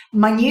the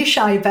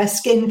minutiae of their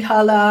skin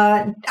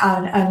colour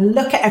and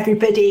look at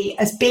everybody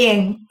as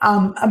being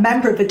a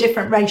member of a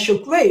different racial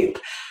group,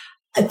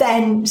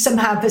 then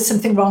somehow there's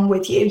something wrong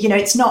with you.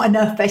 It's not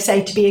enough, they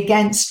say, to be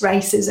against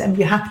racism.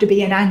 You have to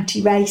be an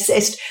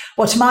anti-racist.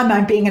 Well, to my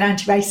mind, being an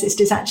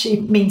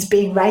anti-racist means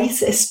being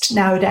racist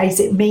nowadays.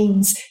 It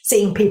means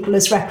seeing people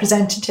as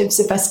representatives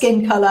of their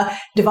skin colour,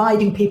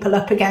 dividing people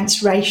up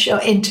against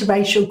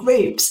interracial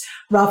groups,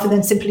 rather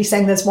than simply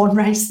saying there's one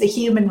race, the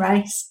human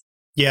race.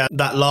 Yeah,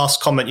 that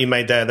last comment you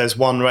made there's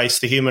one race,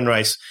 the human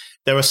race.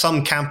 There are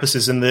some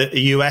campuses in the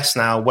US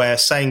now where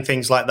saying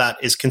things like that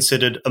is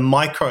considered a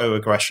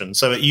microaggression.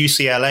 So at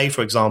UCLA,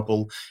 for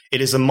example,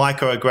 it is a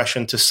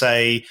microaggression to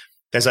say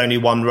there's only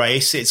one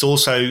race. It's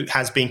also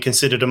has been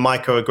considered a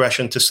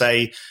microaggression to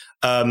say,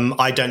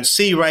 I don't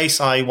see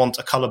race, I want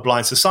a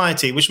colorblind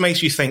society, which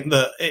makes you think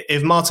that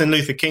if Martin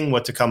Luther King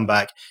were to come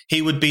back,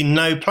 he would be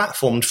no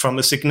platformed from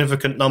a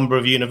significant number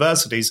of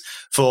universities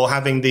for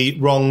having the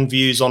wrong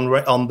views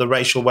on the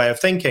racial way of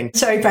thinking.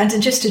 Sorry,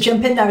 Brendan, just to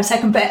jump in there a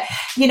second, but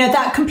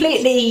that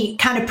completely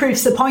kind of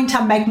proves the point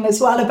I'm making as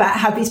well about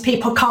how these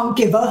people can't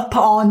give up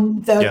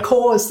on the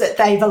cause that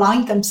they've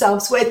aligned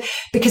themselves with,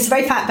 because the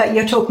very fact that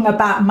you're talking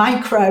about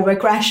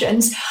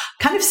microaggressions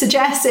kind of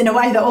suggests in a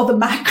way that all the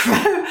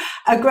macro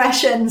aggressions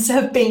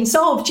have been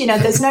solved.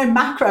 There's no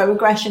macro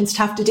aggressions to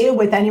have to deal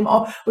with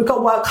anymore. We've got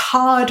to work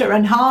harder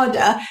and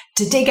harder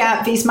to dig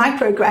out these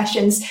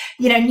microaggressions.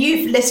 And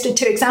you've listed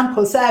 2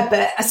 examples there,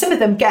 but some of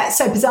them get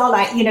so bizarre,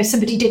 like,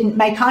 somebody didn't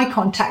make eye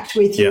contact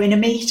with you in a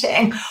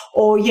meeting,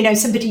 or,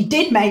 somebody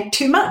did make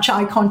too much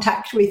eye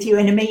contact with you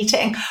in a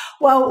meeting.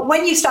 Well,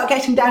 when you start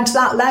getting down to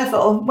that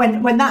level,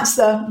 when that's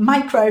the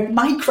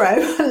micro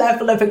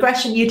level of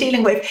aggression you're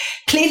dealing with,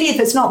 clearly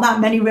there's not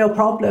that many real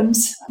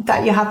problems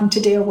that you're having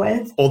to deal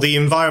with. Or the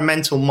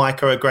environmental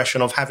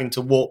microaggression of having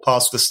to walk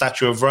past the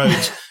Statue of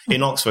Rhodes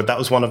in Oxford. That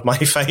was one of my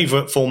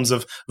favourite forms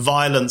of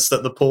violence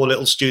that the poor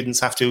little students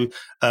have to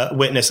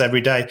witness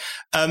every day.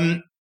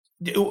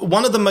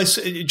 One of the most,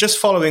 just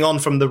following on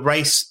from the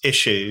race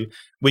issue,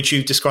 which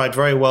you've described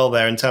very well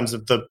there in terms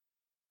of the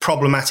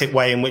problematic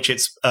way in which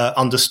it's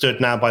understood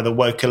now by the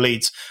woke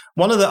elites.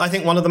 I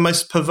think one of the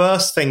most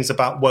perverse things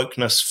about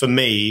wokeness for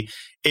me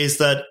is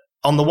that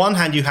on the one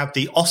hand, you have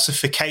the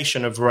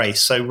ossification of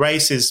race. So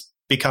race is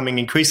becoming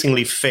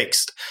increasingly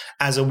fixed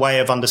as a way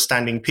of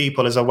understanding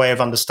people, as a way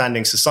of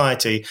understanding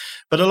society.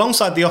 But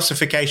alongside the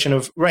ossification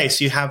of race,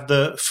 you have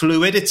the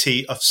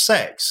fluidity of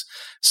sex.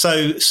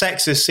 So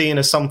sex is seen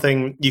as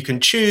something you can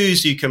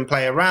choose, you can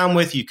play around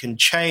with, you can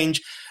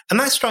change. And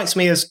that strikes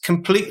me as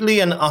completely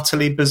and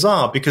utterly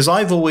bizarre, because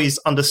I've always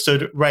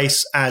understood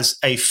race as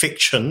a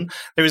fiction.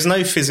 There is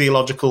no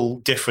physiological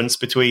difference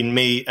between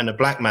me and a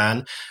black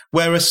man,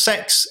 whereas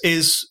sex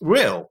is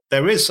real.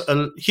 There is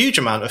a huge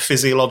amount of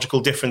physiological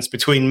difference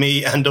between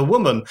me and a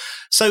woman.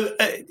 So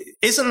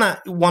isn't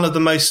that one of the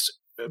most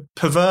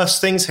perverse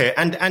things here?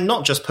 And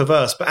not just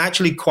perverse, but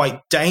actually quite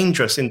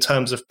dangerous in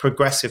terms of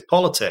progressive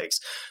politics.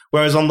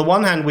 Whereas on the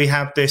one hand, we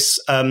have this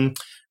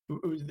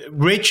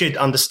rigid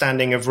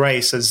understanding of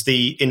race as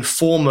the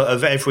informer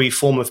of every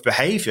form of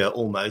behavior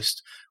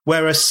almost,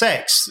 whereas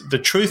sex, the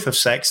truth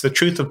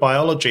of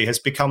biology has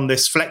become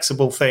this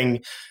flexible thing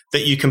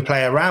that you can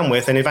play around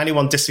with. And if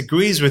anyone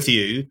disagrees with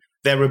you,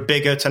 they're a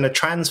bigot and a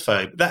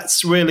transphobe.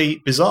 That's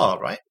really bizarre,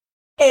 right?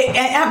 It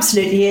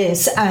absolutely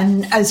is.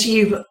 And as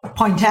you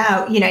point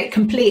out, it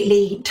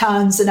completely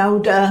turns an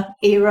older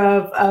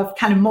era of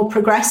kind of more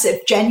progressive,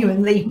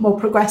 genuinely more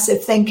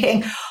progressive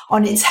thinking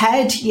on its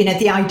head.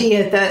 The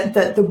idea that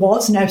there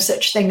was no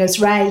such thing as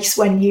race.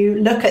 When you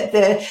look at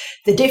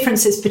the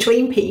differences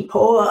between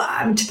people,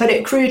 to put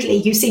it crudely,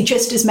 you see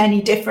just as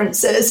many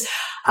differences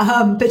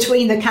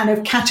between the kind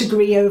of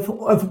category of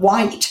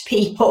white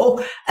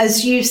people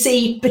as you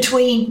see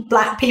between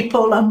black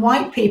people and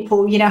white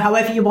people,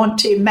 however you want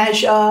to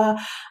measure,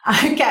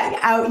 get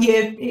out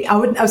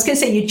I was going to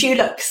say your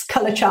Dulux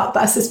colour chart,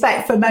 but I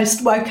suspect for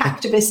most woke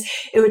activists,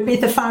 it would be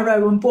the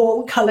Farrow and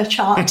Ball colour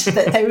chart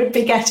that they would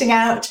be getting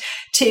out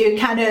to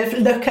kind of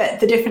look at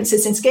the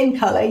differences in skin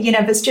colour.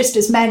 There's just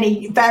as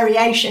many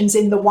variations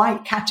in the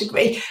white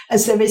category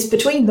as there is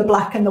between the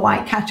black and the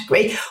white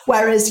category.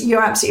 Whereas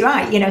you're absolutely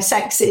right,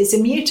 sex is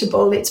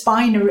immutable, it's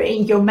binary,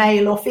 you're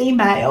male or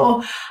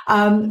female.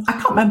 I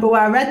can't remember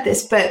where I read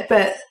this, but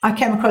I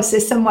came across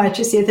this somewhere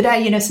just the other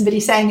day, somebody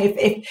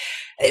saying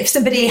if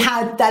somebody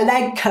had their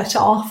leg cut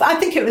off, I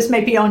think it was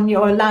maybe on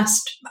your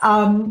last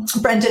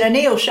Brendan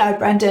O'Neill show,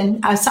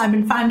 Brendan,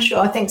 Simon Fanshawe,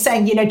 I think,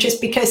 saying,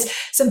 just because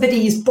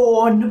somebody is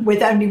born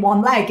with only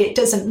one leg, it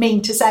doesn't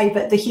mean to say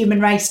that the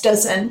human race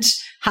doesn't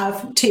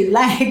have two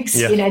legs.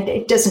 Yeah.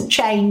 It doesn't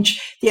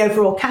change the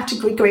overall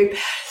category group.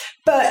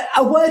 But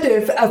a word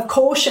of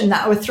caution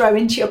that I would throw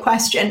into your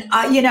question,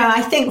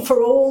 I think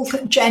for all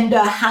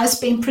gender has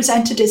been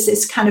presented as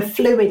this kind of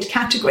fluid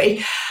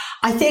category.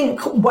 I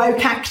think woke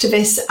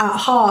activists at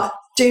heart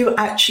do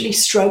actually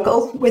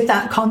struggle with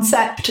that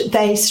concept.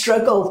 They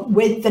struggle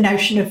with the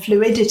notion of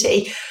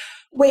fluidity,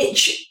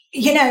 which,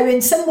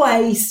 in some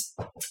ways,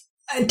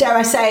 dare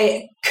I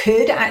say,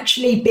 could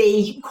actually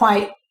be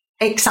quite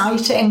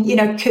exciting,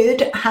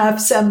 could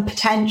have some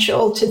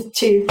potential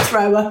to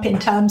throw up in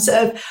terms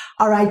of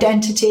our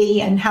identity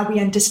and how we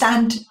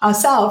understand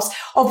ourselves.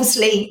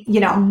 Obviously,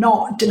 I'm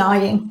not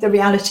denying the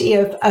reality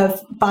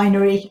of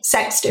binary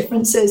sex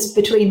differences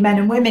between men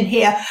and women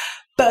here,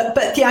 but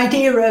the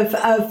idea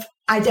of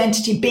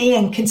identity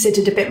being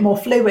considered a bit more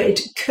fluid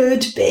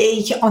could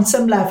be, on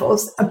some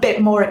levels, a bit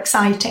more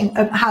exciting,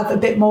 have a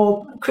bit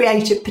more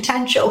creative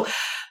potential.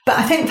 But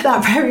I think for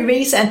that very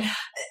reason,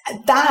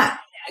 that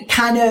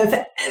kind of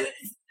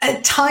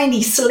a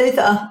tiny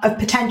slither of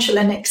potential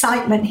and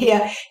excitement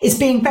here is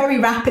being very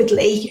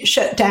rapidly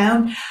shut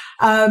down.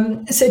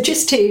 So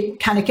just to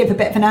kind of give a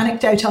bit of an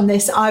anecdote on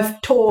this,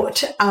 I've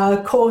taught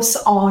a course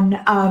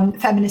on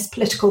feminist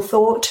political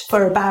thought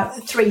for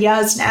about 3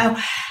 years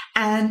now.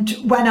 And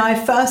when I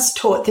first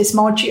taught this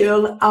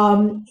module,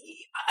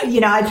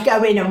 I'd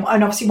go in and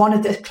obviously one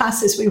of the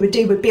classes we would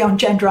do would be on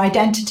gender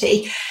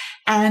identity.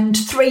 And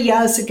 3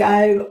 years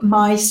ago,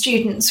 my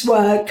students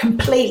were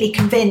completely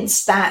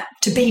convinced that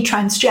to be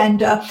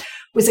transgender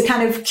was a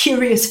kind of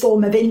curious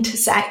form of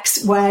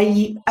intersex where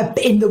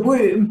in the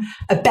womb,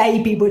 a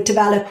baby would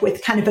develop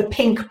with kind of a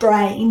pink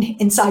brain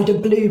inside a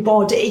blue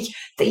body,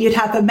 that you'd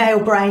have a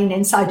male brain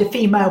inside a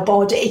female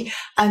body.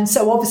 And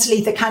so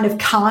obviously the kind of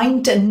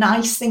kind and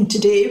nice thing to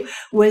do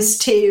was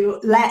to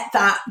let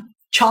that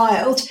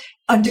child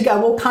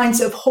undergo all kinds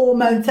of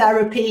hormone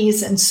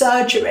therapies and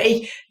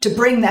surgery to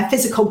bring their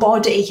physical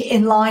body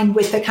in line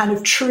with the kind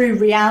of true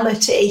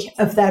reality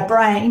of their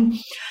brain.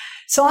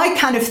 So I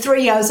kind of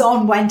 3 years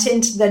on went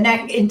into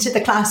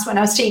the class when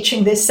I was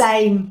teaching this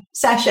same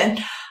session,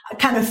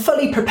 kind of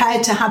fully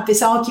prepared to have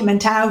this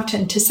argument out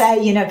and to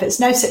say, there's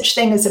no such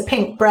thing as a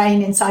pink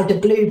brain inside a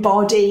blue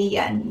body,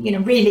 and,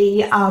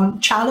 really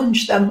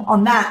challenge them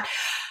on that.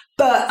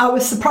 But I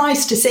was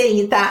surprised to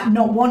see that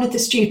not one of the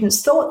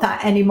students thought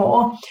that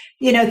anymore.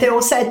 They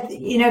all said,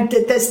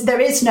 there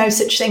is no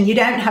such thing. You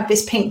don't have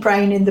this pink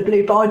brain in the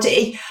blue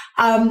body.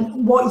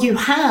 What you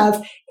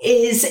have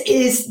is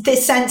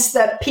this sense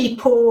that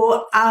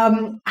people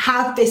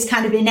have this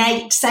kind of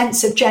innate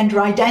sense of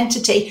gender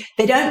identity.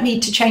 They don't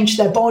need to change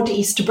their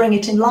bodies to bring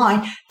it in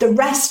line. The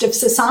rest of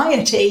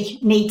society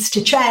needs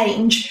to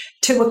change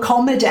to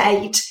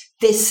accommodate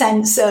this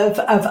sense of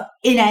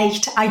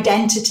innate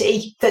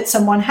identity that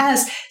someone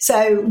has.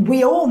 So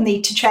we all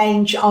need to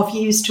change our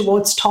views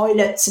towards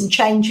toilets and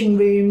changing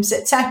rooms,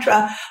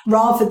 etc.,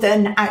 rather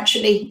than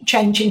actually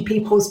changing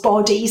people's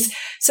bodies.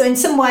 So in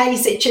some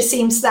ways, it just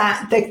seems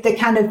that the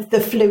kind of the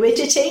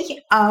fluidity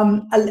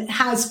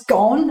has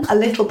gone a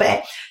little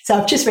bit. So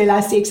I've just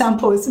realised the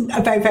example is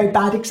a very, very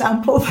bad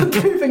example for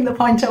proving the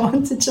point I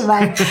wanted to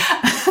make.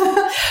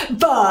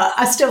 But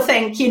I still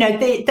think,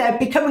 they're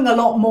becoming a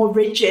lot more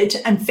rigid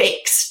and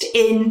fixed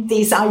in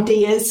these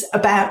ideas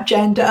about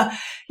gender,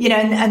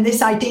 and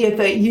this idea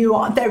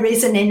that there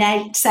is an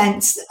innate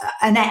sense,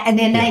 an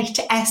innate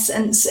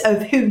essence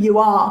of who you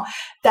are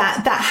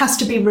that has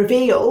to be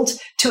revealed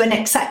to an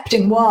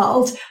accepting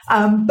world,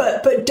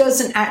 but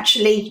doesn't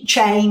actually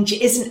change,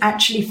 isn't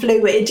actually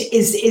fluid,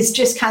 is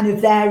just kind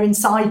of there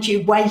inside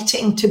you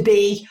waiting to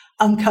be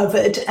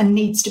uncovered and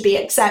needs to be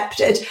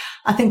accepted.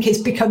 I think it's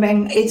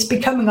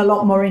becoming a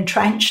lot more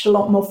entrenched, a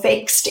lot more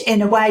fixed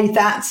in a way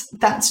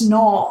that's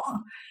not,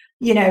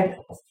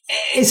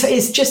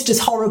 is just as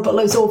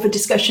horrible as all the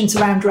discussions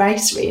around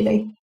race,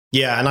 really.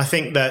 Yeah, and I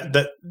think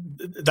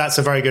that's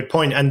a very good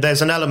point. And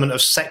there's an element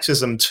of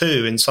sexism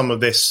too in some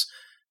of this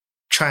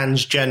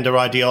transgender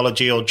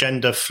ideology or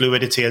gender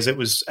fluidity, as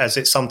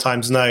it's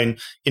sometimes known.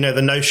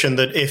 The notion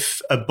that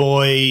if a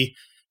boy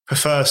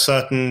prefers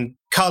certain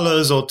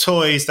colors or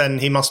toys, then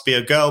he must be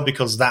a girl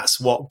because that's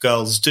what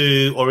girls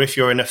do. Or if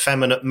you're an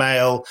effeminate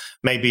male,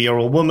 maybe you're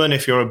a woman.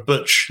 If you're a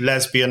butch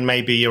lesbian,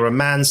 maybe you're a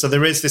man. So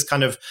there is this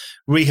kind of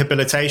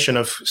rehabilitation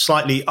of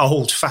slightly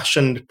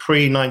old-fashioned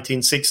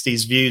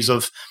pre-1960s views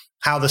of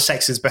how the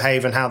sexes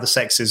behave and how the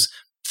sexes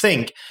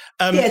think.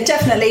 Yeah,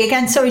 definitely.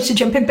 Again, sorry to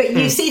jump in, but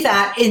you see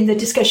that in the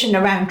discussion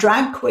around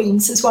drag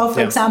queens as well, for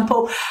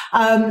example.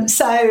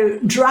 So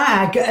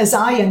drag, as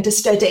I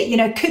understood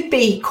it, could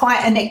be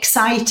quite an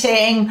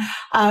exciting,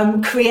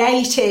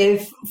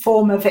 creative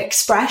form of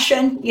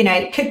expression.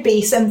 It could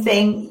be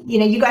something,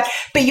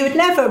 but you would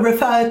never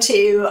refer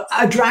to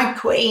a drag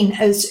queen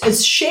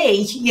as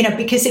she,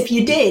 because if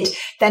you did,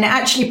 then it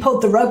actually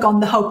pulled the rug on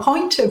the whole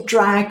point of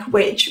drag,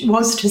 which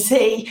was to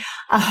see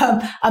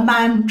a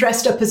man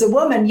dressed up as a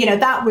woman.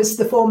 That was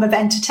the form of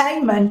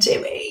entertainment.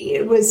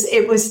 It was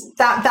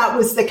that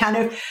was the kind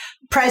of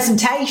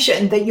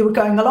presentation that you were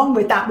going along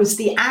with. That was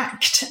the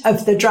act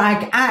of the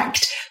drag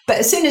act. But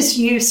as soon as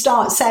you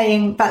start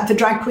saying that the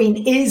drag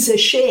queen is a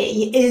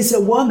she, is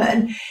a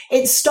woman,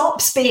 it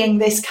stops being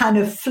this kind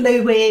of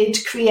fluid,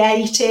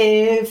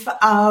 creative,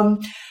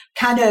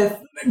 kind of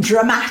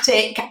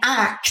dramatic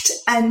act.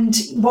 And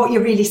what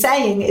you're really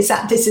saying is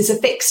that this is a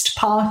fixed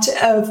part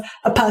of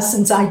a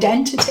person's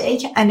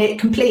identity, and it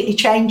completely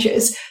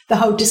changes the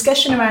whole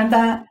discussion around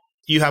that.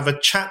 You have a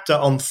chapter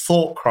on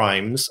thought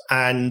crimes,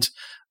 and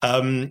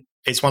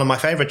it's one of my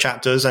favorite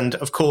chapters. And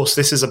of course,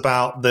 this is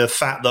about the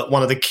fact that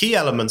one of the key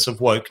elements of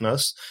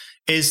wokeness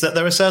is that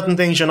there are certain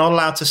things you're not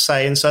allowed to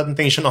say and certain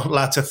things you're not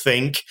allowed to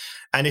think.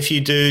 And if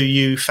you do,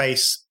 you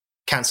face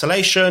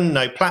cancellation,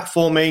 no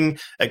platforming,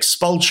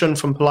 expulsion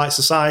from polite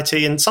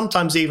society, and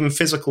sometimes even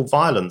physical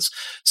violence.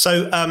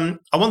 So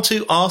I want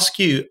to ask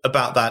you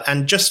about that.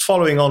 And just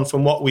following on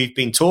from what we've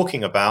been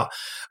talking about,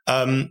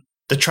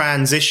 the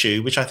trans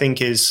issue, which I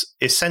think is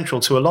central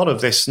to a lot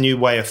of this new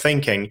way of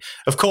thinking.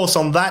 Of course,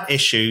 on that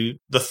issue,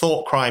 the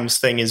thought crimes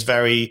thing is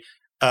very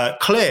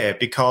clear,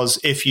 because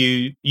if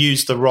you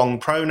use the wrong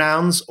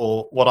pronouns,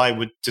 or what I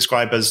would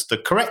describe as the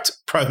correct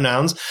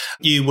pronouns,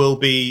 you will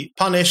be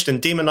punished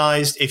and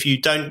demonized. If you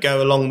don't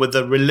go along with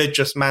the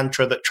religious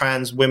mantra that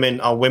trans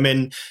women are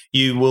women,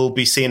 you will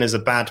be seen as a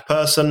bad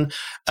person.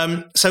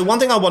 So one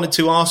thing I wanted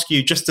to ask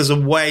you, just as a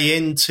way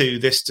into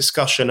this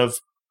discussion of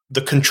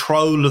the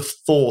control of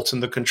thought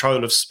and the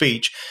control of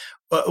speech,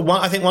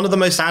 I think one of the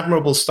most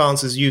admirable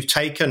stances you've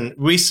taken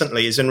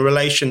recently is in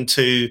relation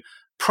to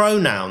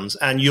pronouns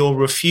and your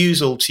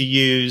refusal to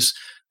use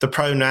the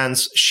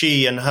pronouns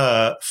she and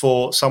her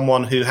for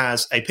someone who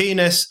has a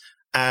penis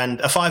and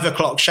a 5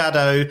 o'clock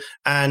shadow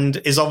and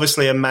is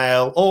obviously a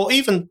male, or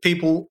even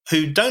people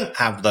who don't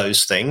have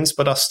those things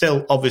but are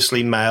still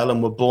obviously male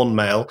and were born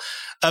male.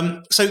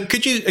 So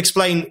could you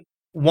explain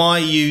why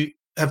you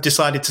have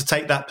decided to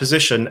take that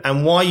position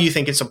and why you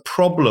think it's a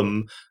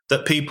problem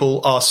that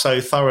people are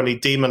so thoroughly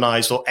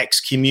demonized or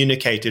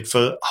excommunicated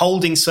for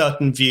holding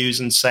certain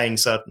views and saying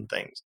certain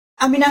things?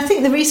 I mean, I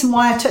think the reason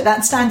why I took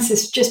that stance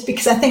is just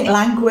because I think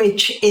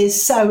language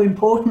is so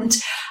important.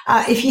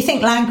 If you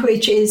think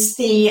language is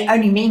the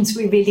only means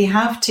we really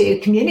have to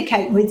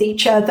communicate with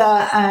each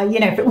other,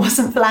 if it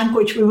wasn't for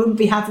language, we wouldn't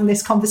be having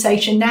this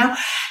conversation now.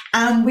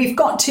 And we've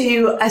got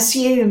to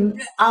assume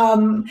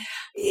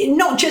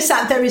not just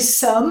that there is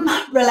some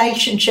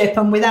relationship,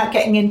 and without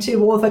getting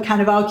into all the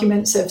kind of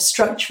arguments of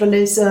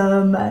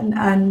structuralism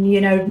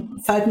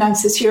and Ferdinand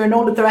Saussure and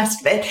all of the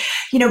rest of it,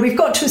 we've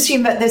got to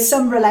assume that there's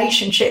some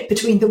relationship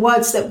between the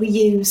words that we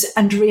use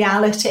and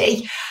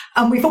reality.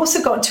 And we've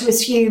also got to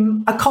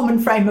assume a common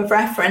frame of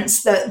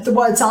reference, that the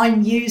words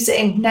I'm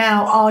using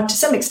now are to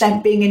some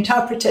extent being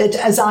interpreted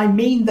as I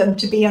mean them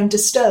to be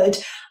understood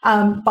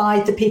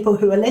by the people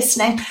who are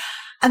listening.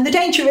 And the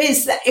danger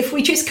is that if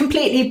we just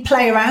completely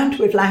play around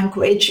with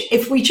language,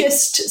 if we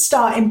just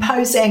start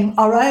imposing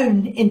our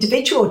own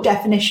individual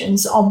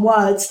definitions on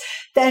words,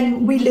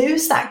 then we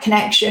lose that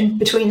connection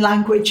between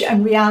language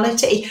and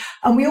reality.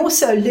 And we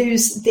also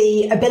lose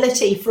the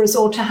ability for us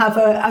all to have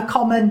a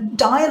common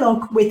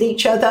dialogue with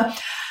each other.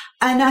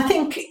 And I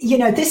think,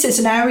 this is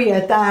an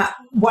area that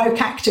woke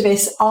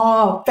activists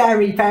are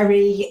very,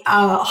 very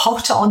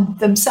hot on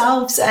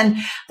themselves, and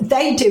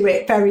they do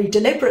it very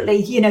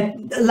deliberately.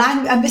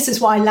 And this is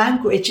why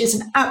language is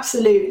an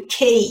absolute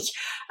key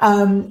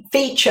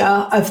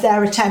feature of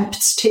their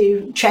attempts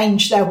to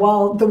change the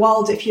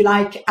world, if you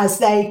like, as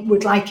they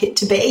would like it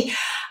to be.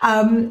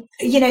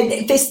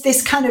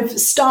 This kind of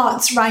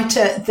starts right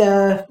at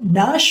the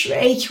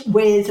nursery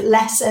with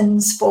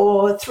lessons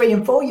for 3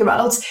 and 4 year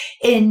olds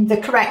in the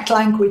correct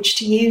language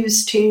to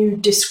use to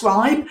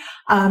describe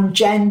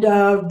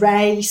gender,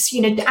 race.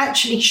 It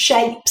actually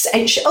shapes.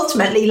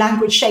 Ultimately,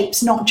 language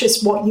shapes not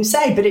just what you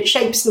say, but it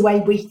shapes the way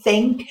we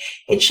think.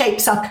 It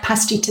shapes our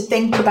capacity to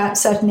think about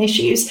certain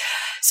issues.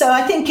 So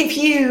I think if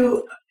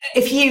you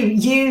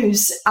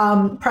use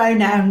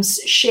pronouns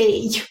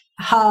she,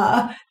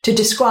 her to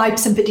describe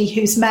somebody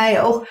who's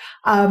male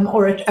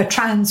or a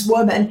trans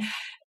woman,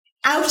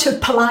 out of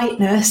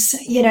politeness,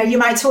 you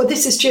might say, well,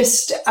 this is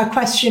just a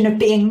question of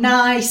being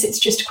nice. It's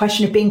just a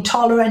question of being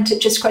tolerant.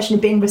 It's just a question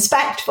of being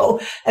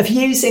respectful, of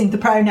using the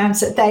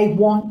pronouns that they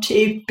want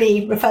to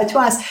be referred to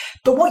as.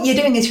 But what you're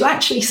doing is you're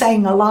actually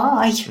saying a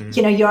lie.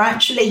 You're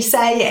actually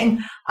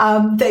saying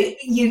that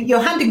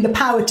you're handing the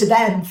power to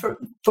them for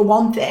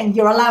one thing.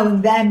 You're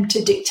allowing them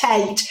to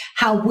dictate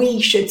how we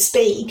should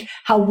speak,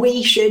 how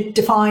we should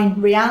define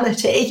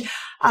reality.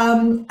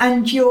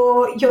 And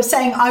you're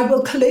saying, I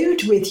will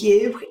collude with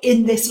you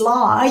in this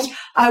lie.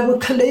 I will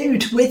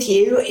collude with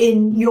you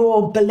in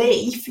your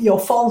belief, your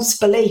false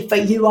belief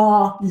that you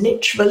are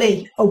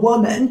literally a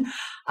woman.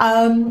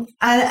 And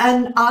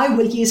I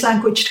will use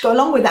language to go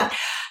along with that.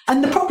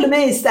 And the problem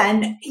is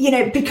then,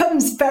 it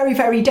becomes very,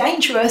 very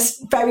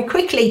dangerous very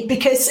quickly,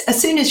 because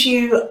as soon as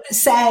you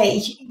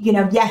say,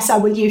 yes, I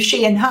will use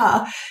she and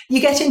her,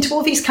 you get into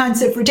all these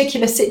kinds of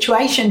ridiculous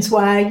situations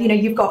where,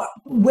 you've got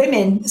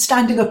women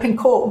standing up in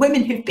court,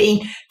 women who've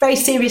been very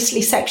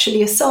seriously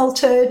sexually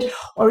assaulted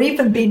or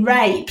even been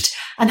raped,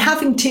 and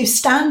having to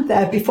stand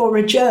there before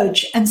a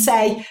judge and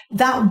say,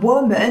 that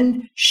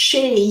woman,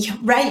 she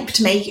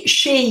raped me,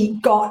 she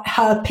got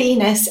her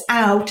penis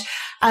out,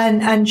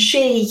 and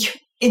she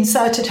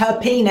inserted her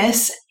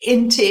penis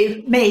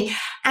into me.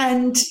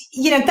 And,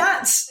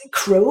 that's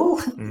cruel.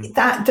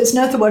 That there's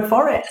no other word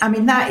for it. I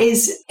mean, that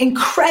is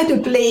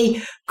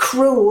incredibly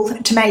cruel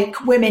to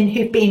make women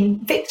who've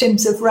been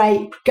victims of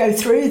rape go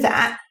through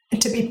that,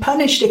 to be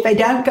punished if they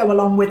don't go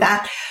along with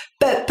that.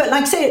 But like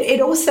I say, it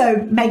also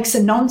makes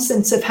a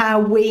nonsense of how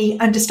we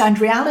understand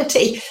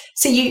reality.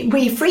 So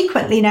we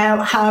frequently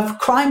now have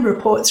crime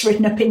reports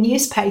written up in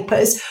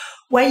newspapers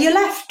where you're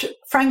left,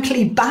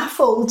 frankly,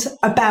 baffled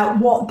about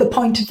what the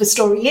point of the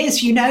story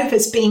is.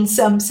 There's been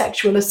some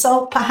sexual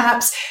assault,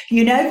 perhaps.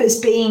 There's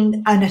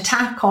been an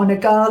attack on a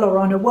girl or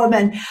on a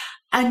woman.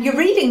 And you're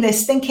reading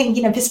this thinking,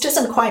 this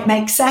doesn't quite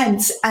make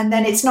sense. And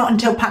then it's not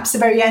until perhaps the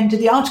very end of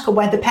the article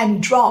where the penny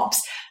drops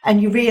and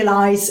you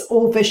realize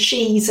all the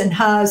she's and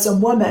hers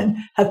and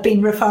woman have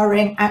been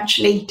referring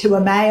actually to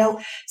a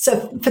male.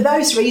 So for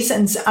those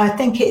reasons, I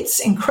think it's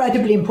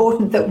incredibly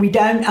important that we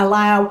don't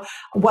allow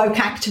woke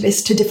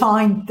activists to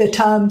define the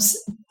terms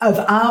of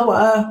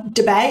our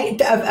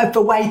debate, of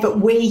the way that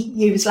we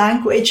use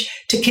language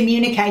to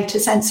communicate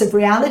a sense of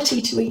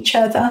reality to each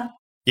other.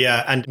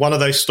 Yeah, and one of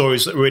those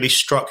stories that really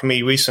struck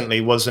me recently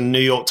was a New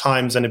York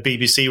Times and a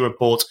BBC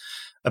report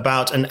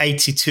about an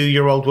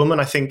 82-year-old woman,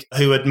 I think,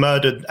 who had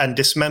murdered and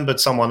dismembered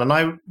someone. And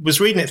I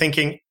was reading it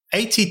thinking,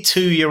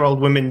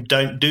 82-year-old women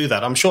don't do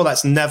that. I'm sure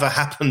that's never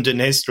happened in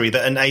history,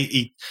 that an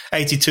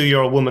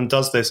 82-year-old woman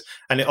does this.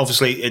 And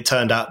it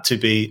turned out to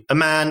be a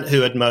man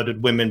who had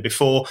murdered women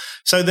before.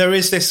 So there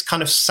is this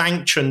kind of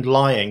sanctioned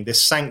lying,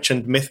 this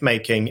sanctioned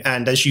myth-making.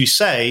 And as you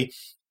say,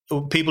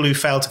 people who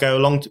fail to go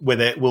along with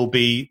it will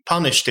be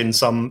punished in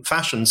some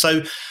fashion.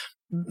 So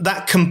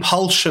that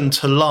compulsion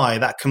to lie,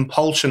 that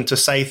compulsion to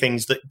say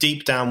things that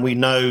deep down we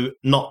know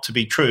not to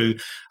be true,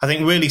 I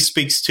think really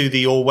speaks to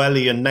the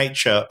Orwellian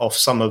nature of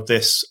some of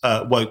this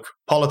woke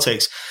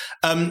politics.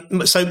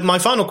 So my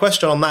final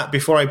question on that,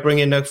 before I bring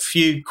in a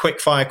few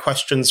quick-fire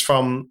questions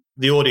from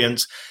the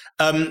audience,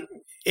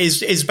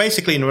 is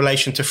basically in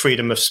relation to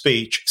freedom of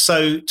speech.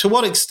 So to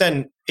what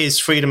extent is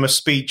freedom of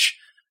speech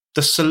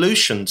the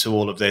solution to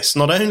all of this,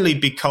 not only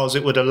because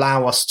it would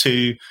allow us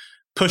to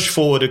push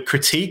forward a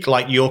critique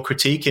like your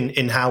critique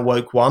in How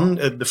Woke Won,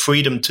 the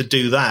freedom to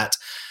do that,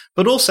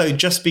 but also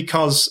just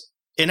because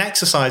in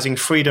exercising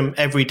freedom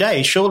every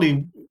day,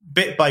 surely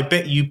bit by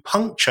bit you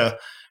puncture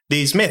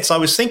these myths. I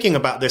was thinking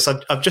about this.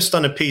 I've just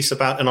done a piece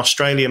about an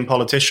Australian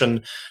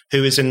politician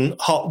who is in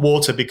hot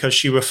water because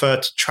she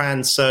referred to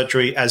trans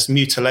surgery as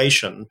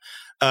mutilation.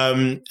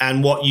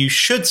 And what you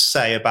should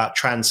say about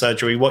trans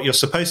surgery, what you're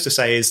supposed to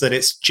say is that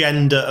it's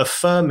gender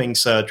affirming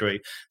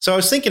surgery. So I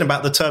was thinking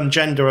about the term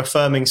gender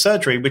affirming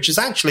surgery, which is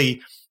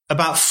actually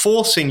about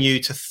forcing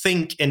you to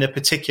think in a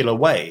particular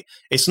way.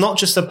 It's not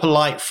just a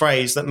polite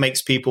phrase that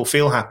makes people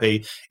feel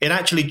happy. It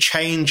actually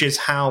changes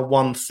how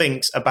one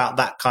thinks about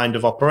that kind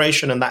of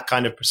operation and that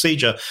kind of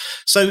procedure.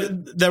 So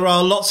there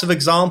are lots of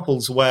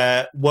examples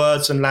where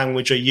words and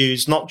language are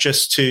used not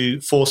just to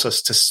force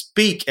us to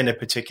speak in a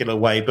particular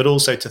way, but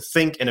also to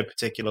think in a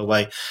particular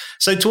way.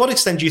 So to what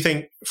extent do you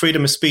think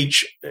freedom of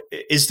speech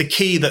is the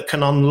key that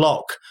can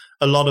unlock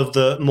a lot of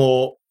the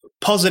more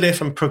positive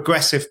and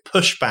progressive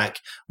pushback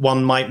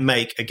one might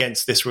make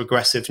against this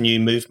regressive new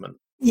movement?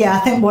 Yeah, I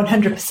think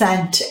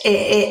 100%.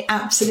 It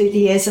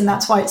absolutely is. And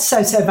that's why it's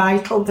so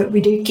vital that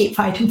we do keep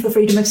fighting for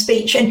freedom of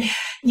speech. And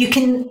you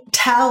can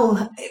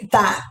tell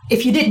that,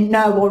 if you didn't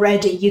know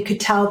already, you could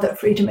tell that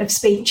freedom of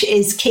speech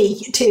is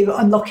key to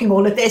unlocking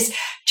all of this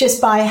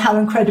just by how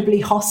incredibly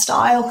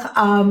hostile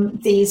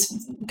these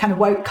kind of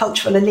woke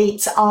cultural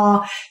elites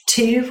are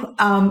to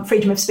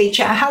freedom of speech,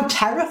 how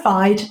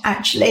terrified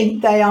actually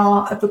they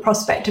are of the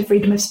prospect of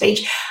freedom of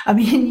speech. I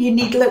mean, you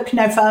need look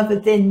no further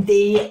than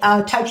the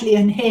totally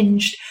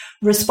unhinged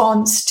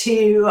response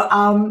to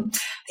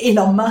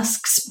Elon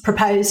Musk's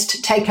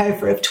proposed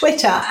takeover of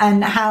Twitter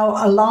and how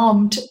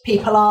alarmed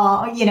people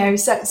are,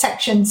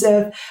 sections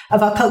of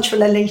our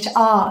cultural elite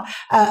are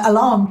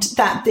alarmed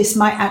that this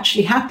might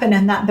actually happen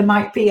and that there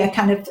might be a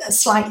kind of a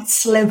slight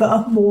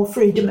sliver more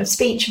freedom of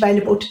speech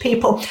available to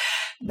people.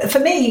 For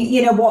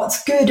me,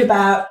 what's good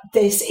about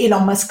this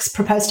Elon Musk's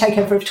proposed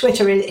takeover of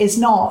Twitter is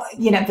not,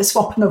 the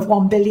swapping of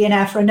one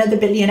billionaire for another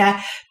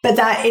billionaire, but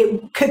that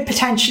it could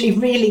potentially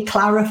really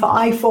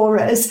clarify for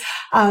us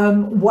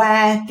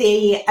where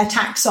the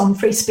attacks on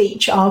free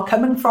speech are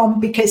coming from.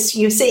 Because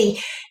you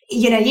see,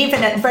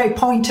 even at the very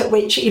point at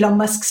which Elon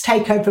Musk's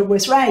takeover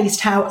was raised,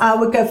 how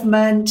our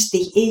government,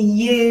 the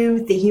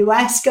EU, the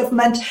US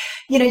government,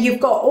 you've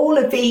got all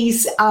of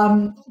these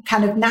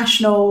kind of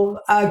national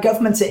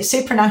governments,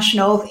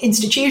 supranational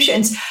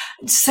institutions,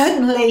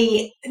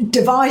 suddenly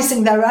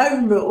devising their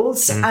own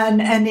rules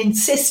and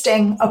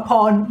insisting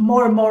upon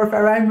more and more of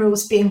our own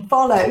rules being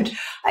followed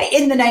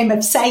in the name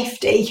of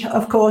safety,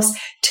 of course,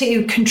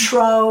 to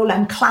control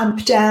and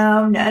clamp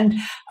down and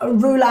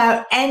rule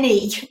out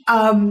any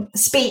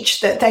speech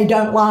that they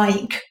don't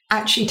like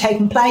actually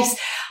taking place.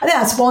 I think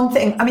that's one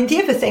thing. I mean,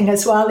 the other thing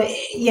as well,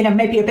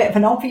 maybe a bit of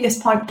an obvious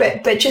point,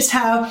 but just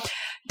how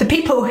the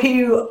people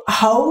who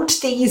hold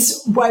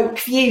these woke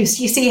views,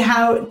 you see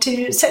how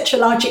to such a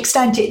large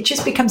extent it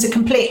just becomes a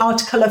complete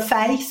article of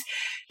faith.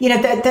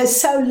 There's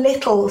so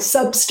little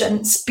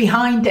substance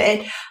behind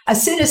it.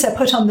 As soon as they're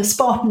put on the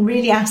spot and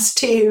really asked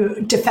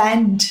to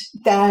defend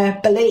their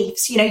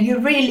beliefs, you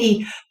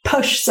really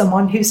push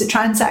someone who's a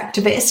trans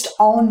activist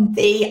on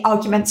the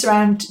arguments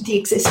around the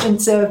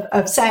existence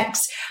of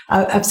sex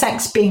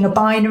being a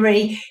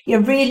binary. You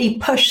really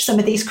push some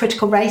of these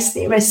critical race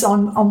theorists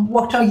on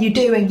what are you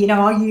doing?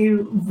 Are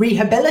you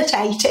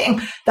rehabilitating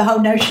the whole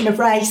notion of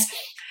race?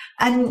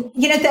 And,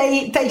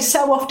 they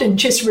so often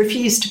just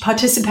refuse to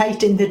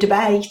participate in the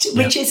debate,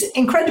 which is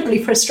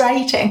incredibly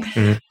frustrating.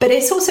 Mm-hmm. But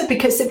it's also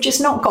because they've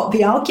just not got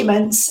the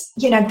arguments.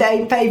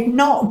 They've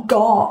not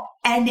got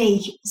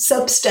any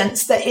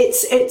substance, that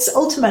it's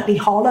ultimately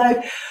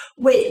hollow,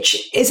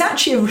 which is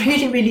actually a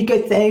really, really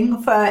good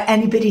thing for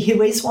anybody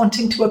who is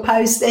wanting to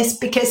oppose this.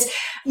 Because,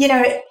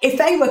 if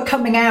they were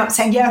coming out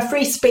saying, yeah,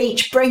 free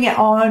speech, bring it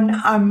on,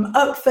 I'm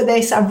up for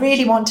this, I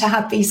really want to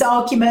have these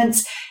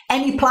arguments,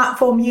 any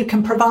platform you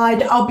can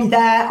provide, I'll be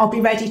there, I'll be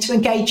ready to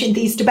engage in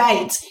these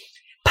debates,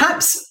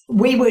 perhaps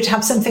we would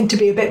have something to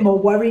be a bit more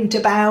worried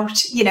about,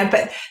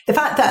 but the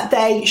fact that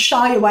they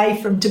shy away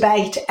from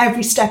debate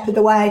every step of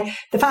the way,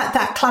 the fact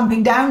that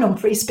clamping down on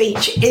free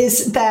speech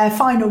is their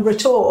final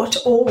retort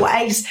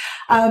always,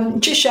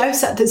 just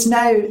shows that there's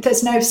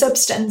no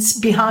substance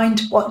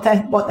behind what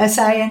they're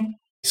saying.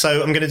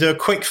 So I'm going to do a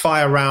quick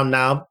fire round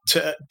now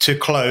to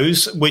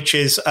close, which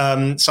is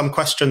some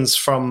questions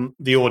from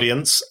the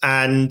audience.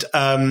 And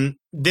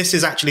this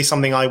is actually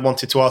something I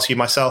wanted to ask you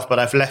myself, but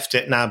I've left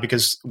it now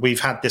because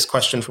we've had this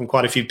question from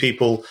quite a few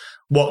people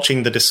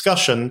watching the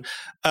discussion.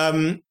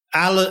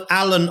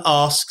 Alan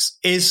asks,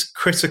 is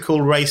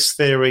critical race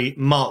theory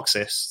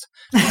Marxist?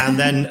 And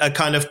then a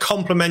kind of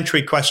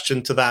complementary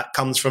question to that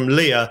comes from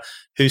Leah,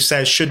 who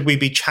says, should we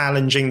be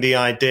challenging the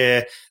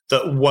idea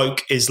that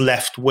woke is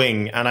left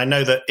wing? And I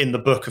know that in the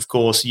book, of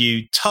course,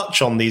 you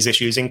touch on these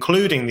issues,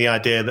 including the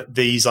idea that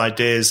these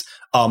ideas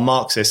are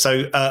Marxist.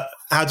 So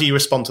how do you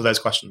respond to those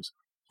questions?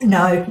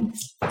 No,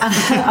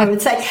 I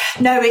would say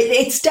no.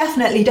 It's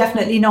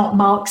definitely not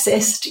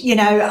Marxist.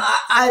 And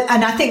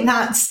I think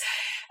that's.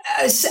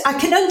 I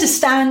can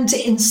understand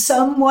in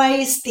some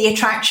ways the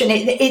attraction.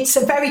 It's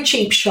a very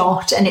cheap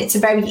shot, and it's a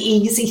very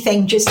easy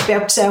thing just to be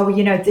able to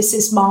say, this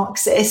is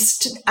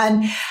Marxist.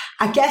 And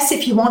I guess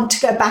if you want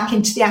to go back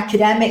into the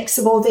academics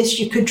of all this,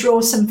 you could draw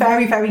some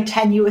very, very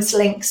tenuous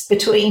links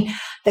between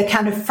the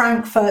kind of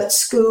Frankfurt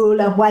School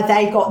and where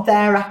they got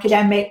their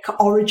academic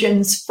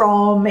origins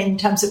from in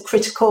terms of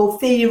critical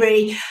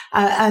theory,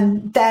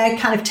 and their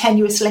kind of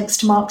tenuous links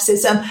to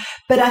Marxism.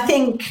 But I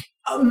think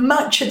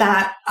much of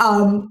that,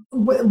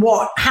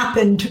 what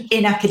happened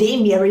in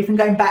academia, even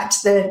going back to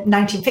the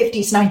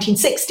 1950s,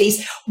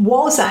 1960s,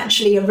 was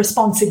actually a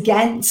response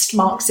against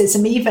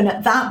Marxism, even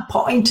at that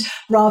point,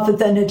 rather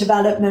than a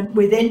development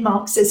within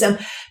Marxism.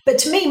 But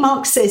to me,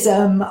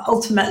 Marxism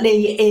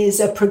ultimately is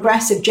a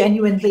progressive,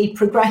 genuinely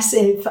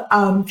progressive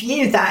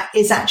view that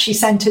is actually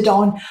centered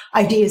on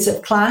ideas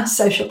of class,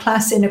 social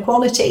class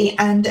inequality.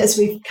 And as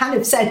we've kind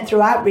of said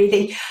throughout,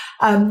 really,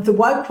 the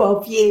woke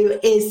worldview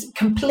is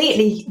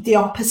completely the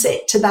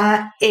opposite to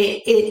that.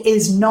 It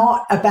is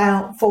not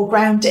about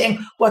foregrounding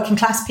working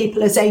class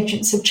people as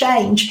agents of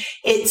change.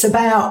 It's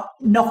about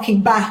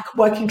knocking back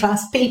working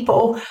class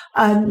people,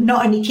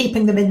 not only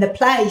keeping them in the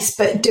place,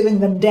 but doing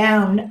them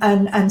down,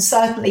 and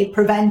certainly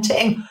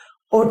preventing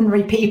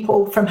ordinary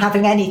people from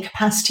having any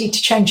capacity to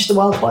change the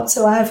world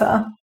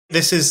whatsoever.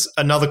 This is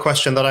another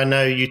question that I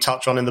know you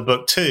touch on in the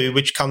book too,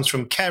 which comes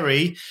from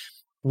Kerry.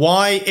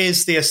 Why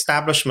is the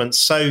establishment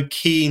so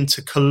keen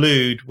to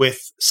collude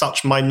with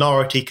such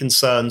minority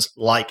concerns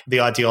like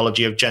the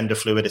ideology of gender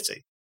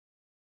fluidity?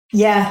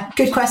 Yeah,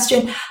 good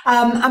question.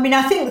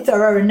 I think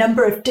there are a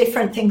number of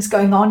different things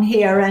going on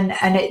here,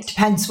 and it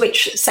depends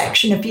which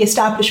section of the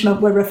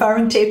establishment we're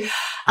referring to.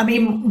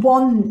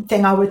 One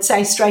thing I would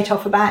say straight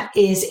off the bat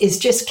is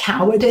just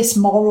cowardice,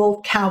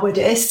 moral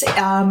cowardice.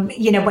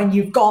 When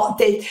you've got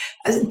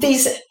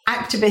these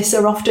activists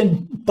are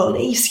often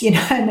bullies,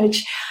 and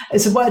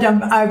it's a word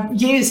I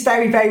use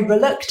very, very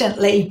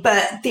reluctantly,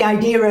 but the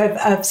idea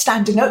of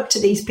standing up to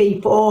these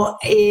people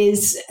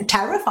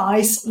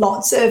terrifies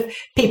lots of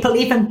people,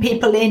 even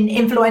people in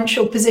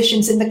influential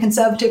positions in the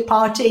Conservative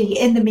Party,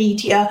 in the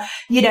media,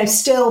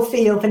 still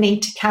feel the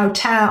need to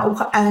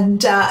kowtow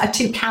and are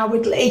too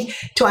cowardly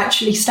to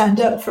actually stand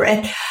up for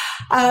it.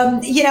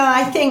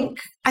 I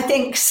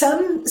think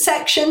some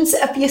sections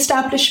of the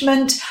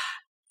establishment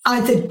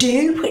either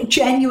do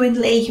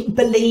genuinely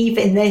believe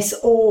in this,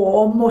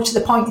 or more to the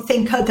point,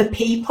 think other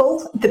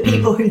people, the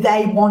people who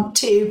they want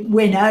to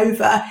win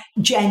over,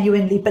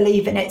 genuinely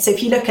believe in it. So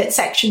if you look at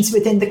sections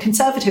within the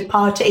Conservative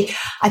Party,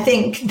 I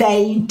think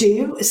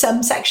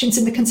some sections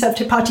in the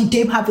Conservative Party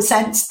do have a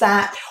sense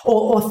that,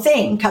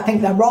 I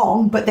think they're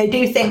wrong, but they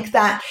do think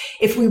that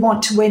if we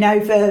want to win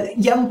over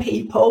young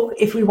people,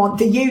 if we want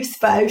the youth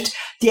vote,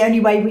 the only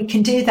way we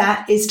can do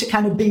that is to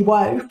kind of be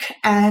woke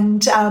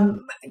and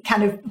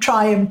kind of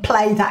try and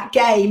play that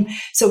game.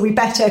 So we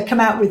better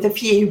come out with a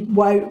few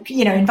woke,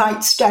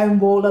 invite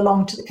Stonewall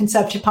along to the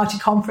Conservative Party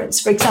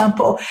conference, for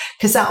example,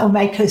 because that will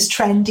make us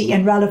trendy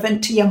and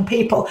relevant to young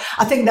people.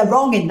 I think they're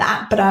wrong in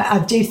that, but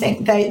I do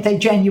think they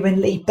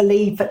genuinely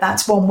believe that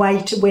that's one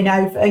way to win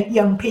over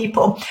young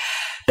people.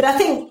 But I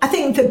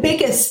think the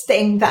biggest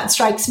thing that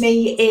strikes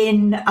me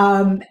in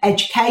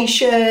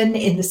education,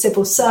 in the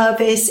civil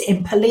service,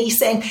 in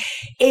policing,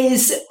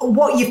 is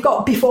what you've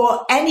got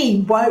before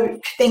any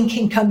woke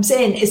thinking comes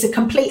in is a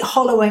complete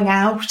hollowing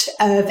out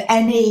of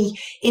any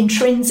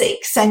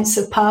intrinsic sense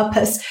of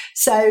purpose.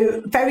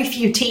 So very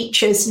few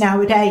teachers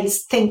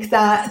nowadays think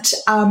that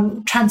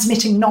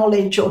transmitting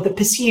knowledge or the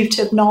pursuit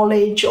of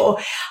knowledge or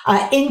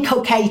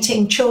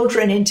inculcating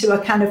children into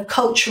a kind of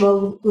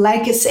cultural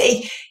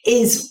legacy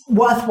is a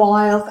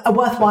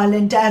worthwhile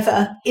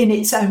endeavour in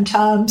its own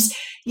terms.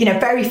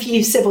 Very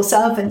few civil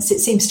servants, it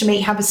seems to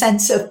me, have a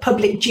sense of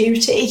public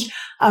duty,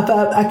 of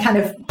a kind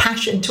of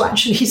passion to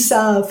actually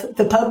serve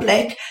the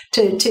public,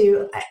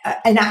 to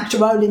enact a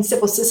role in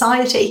civil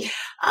society.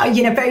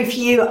 Very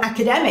few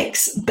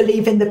academics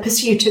believe in the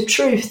pursuit of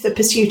truth, the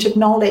pursuit of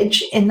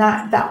knowledge in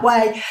that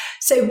way.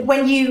 So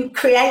when you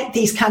create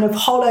these kind of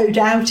hollowed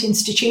out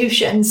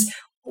institutions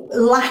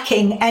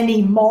lacking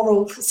any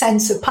moral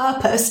sense of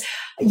purpose,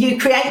 you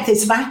create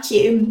this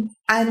vacuum,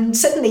 and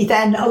suddenly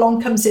then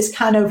along comes this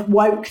kind of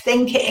woke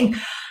thinking,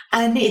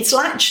 and it's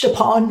latched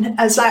upon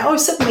as like,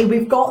 suddenly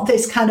we've got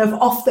this kind of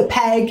off the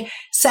peg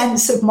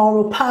sense of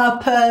moral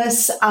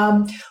purpose.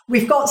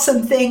 We've got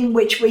something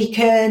which we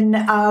can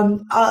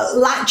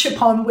latch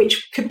upon,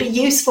 which could be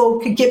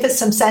useful, could give us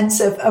some sense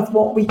of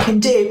what we can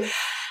do.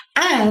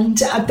 And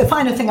the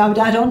final thing I would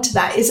add on to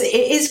that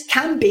is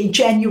can be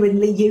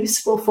genuinely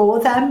useful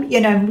for them.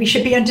 We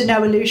should be under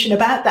no illusion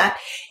about that.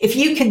 If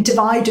you can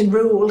divide and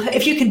rule,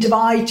 if you can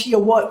divide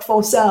your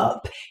workforce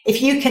up,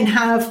 if you can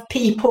have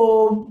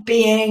people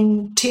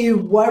being too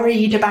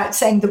worried about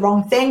saying the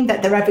wrong thing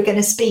that they're ever going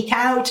to speak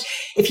out,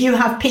 if you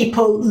have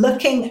people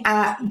looking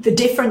at the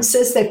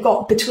differences they've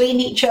got between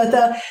each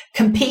other,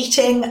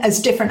 competing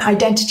as different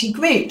identity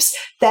groups,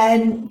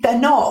 then they're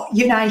not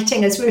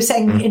uniting, as we were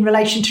saying in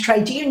relation to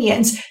trade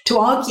unions, to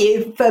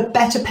argue for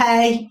better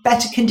pay,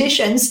 better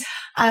conditions.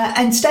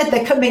 Instead,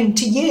 they're coming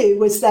to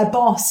you as their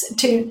boss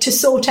to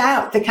sort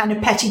out the kind of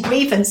petty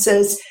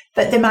grievances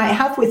that they might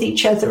have with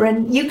each other.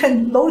 And you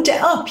can load it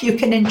up. You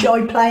can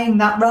enjoy playing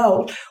that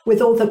role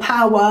with all the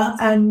power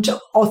and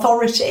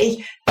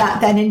authority that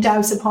then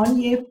endows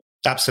upon you.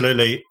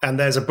 Absolutely. And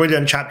there's a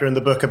brilliant chapter in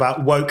the book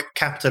about woke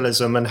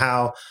capitalism and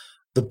how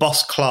the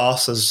boss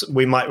class, as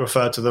we might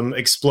refer to them,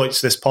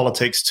 exploits this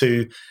politics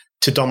to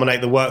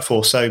dominate the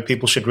workforce. So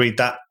people should read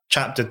that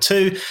chapter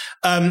too.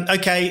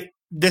 Okay,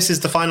 this is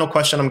the final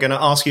question I'm going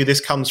to ask you.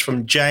 This comes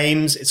from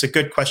James. It's a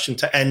good question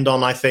to end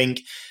on, I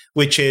think,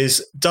 which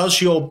is,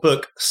 does your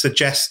book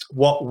suggest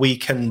what we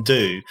can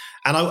do?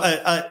 And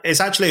it's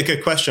actually a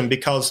good question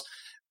because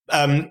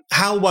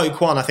How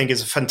Woke One, I think,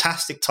 is a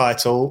fantastic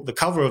title. The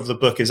cover of the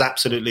book is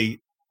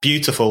absolutely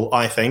beautiful,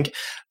 I think.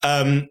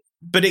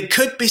 But it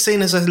could be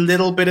seen as a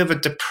little bit of a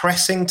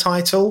depressing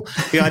title,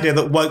 the idea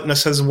that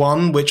wokeness has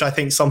won, which I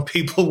think some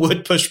people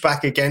would push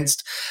back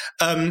against.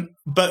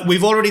 But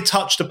we've already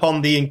touched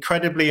upon the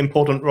incredibly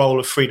important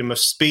role of freedom of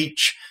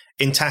speech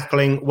in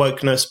tackling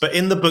wokeness. But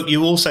in the book,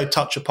 you also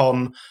touch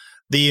upon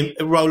the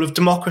role of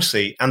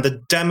democracy and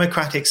the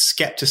democratic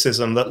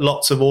skepticism that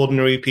lots of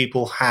ordinary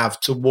people have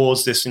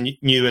towards this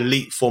new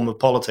elite form of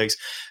politics.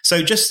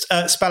 So just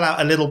spell out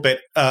a little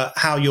bit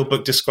how your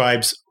book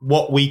describes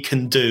what we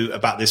can do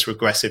about this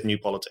regressive new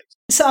politics.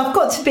 So I've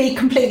got to be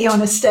completely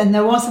honest, and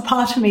there was a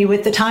part of me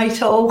with the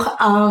title,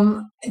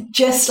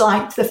 just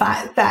like the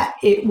fact that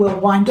it will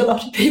wind a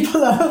lot of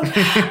people up.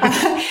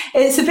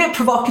 It's a bit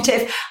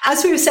provocative.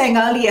 As we were saying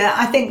earlier,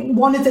 I think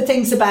one of the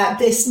things about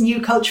this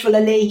new cultural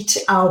elite,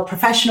 our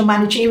professional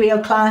managerial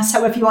class,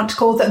 however you want to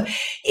call them,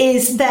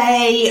 is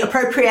they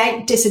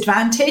appropriate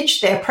disadvantage,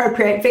 they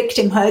appropriate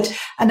victimhood.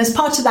 And as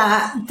part of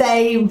that,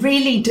 they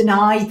really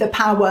deny the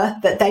power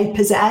that they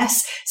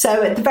possess.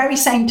 So at the very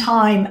same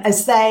time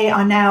as they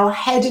are now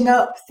heading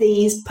up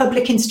these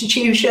public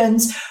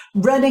institutions,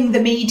 running the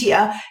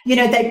media,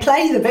 they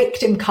play the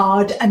victim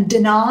card and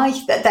deny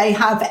that they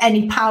have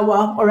any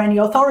power or any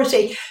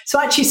authority. So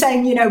actually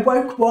saying,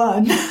 woke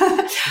one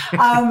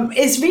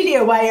is really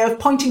a way of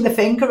pointing the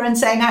finger and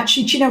saying,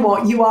 actually, do you know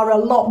what? You are a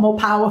lot more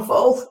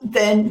powerful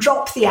than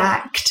drop the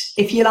act,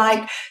 if you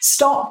like,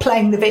 stop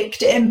playing the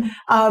victim.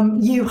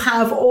 You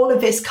have all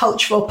of this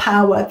cultural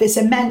power, this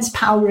immense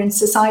power in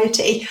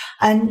society,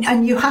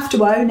 and you have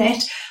to own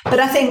it. But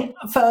I think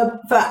for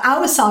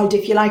our side,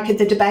 if you like, of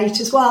the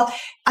debate as well,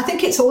 I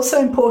think it's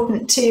also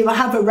important to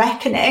have a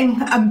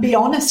reckoning and be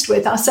honest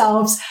with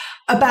ourselves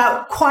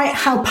about quite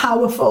how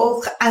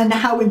powerful and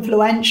how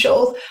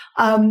influential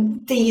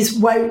these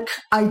woke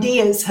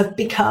ideas have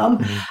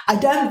become. I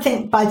don't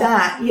think by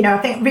that, I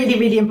think really,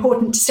 really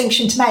important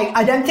distinction to make.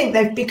 I don't think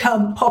they've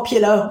become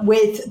popular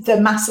with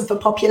the mass of the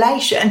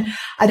population.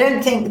 I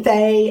don't think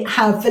they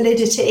have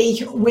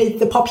validity with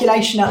the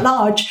population at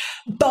large.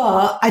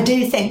 But I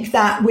do think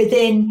that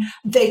within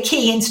the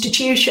key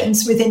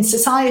institutions within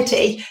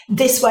society,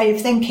 this way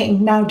of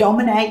thinking now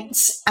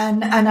dominates.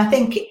 And I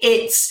think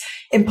it's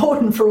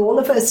important for all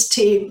of us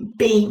to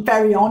be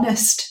very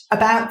honest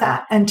about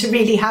that and to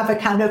really have a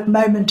kind of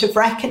moment of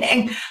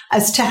reckoning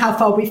as to how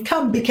far we've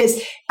come,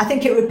 because I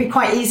think it would be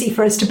quite easy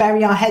for us to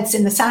bury our heads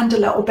in the sand a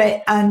little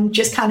bit and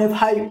just kind of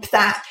hope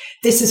that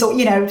this is all,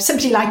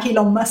 somebody like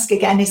Elon Musk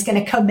again is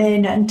going to come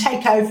in and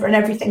take over and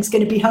everything's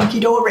going to be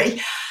hunky-dory.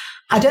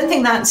 I don't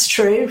think that's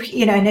true,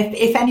 and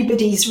if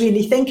anybody's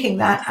really thinking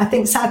that, I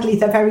think sadly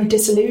they're very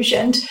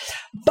disillusioned.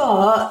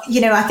 But,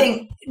 I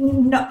think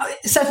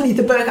certainly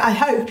the book, I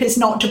hope, is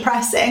not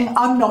depressing.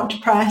 I'm not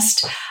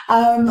depressed.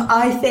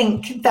 I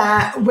think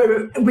that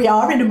we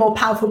are in a more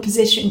powerful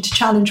position to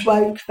challenge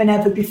woke than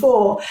ever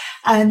before.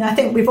 And I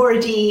think we've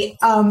already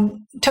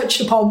touched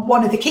upon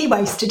one of the key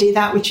ways to do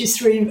that, which is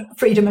through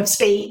freedom of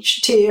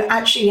speech, to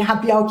actually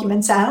have the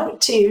arguments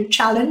out, to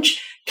challenge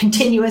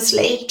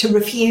continuously, to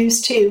refuse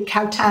to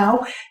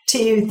kowtow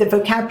to the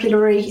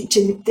vocabulary,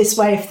 to this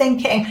way of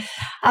thinking.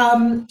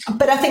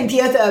 But I think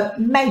the other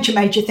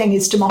major thing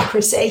is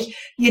democracy.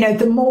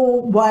 The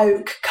more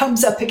woke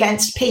comes up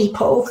against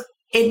people,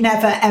 it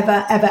never,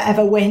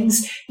 ever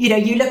wins.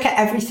 You look at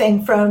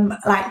everything from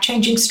like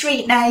changing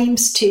street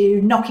names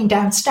to knocking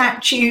down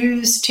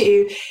statues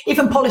to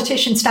even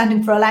politicians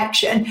standing for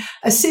election.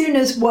 As soon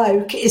as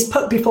woke is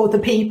put before the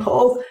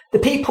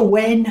people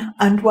win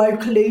and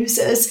woke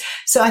loses.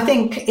 So I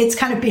think it's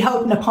kind of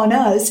beholden upon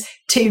us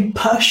to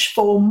push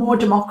for more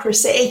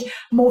democracy,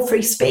 more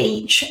free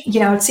speech.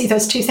 I'd see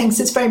those two things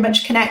as very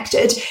much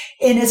connected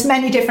in as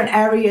many different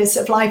areas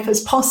of life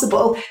as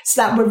possible,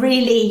 so that we're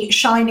really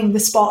shining the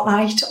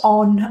spotlight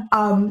on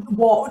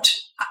what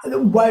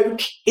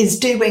woke is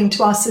doing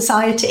to our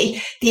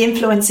society, the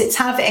influence it's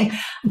having.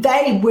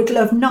 They would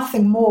love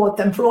nothing more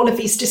than for all of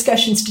these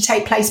discussions to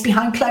take place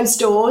behind closed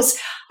doors,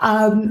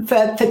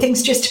 for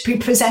things just to be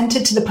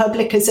presented to the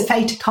public as a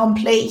fait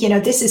accompli.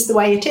 This is the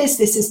way it is,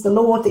 this is the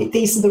law,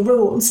 these are the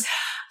rules.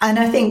 And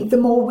I think the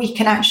more we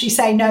can actually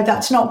say, no,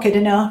 that's not good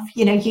enough.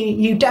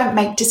 You don't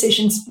make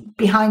decisions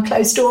behind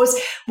closed doors.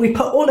 We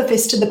put all of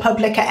this to the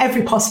public at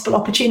every possible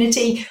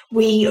opportunity.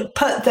 We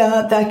put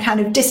the kind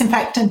of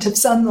disinfectant of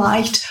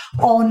sunlight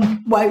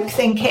on woke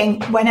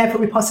thinking whenever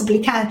we possibly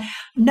can,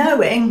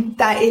 knowing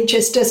that it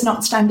just does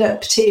not stand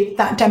up to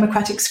that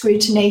democratic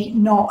scrutiny.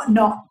 Not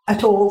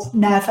at all.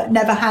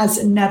 Never has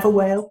and never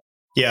will.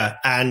 Yeah,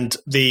 and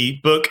the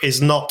book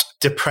is not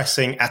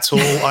depressing at all.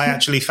 I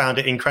actually found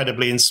it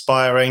incredibly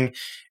inspiring.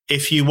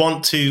 If you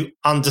want to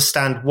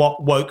understand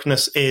what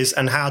wokeness is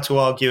and how to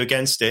argue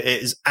against it,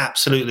 it is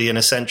absolutely an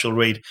essential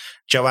read.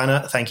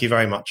 Joanna, thank you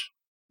very much.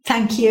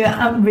 Thank you.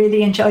 I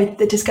really enjoyed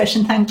the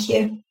discussion. Thank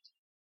you.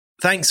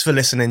 Thanks for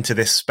listening to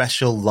this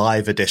special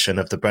live edition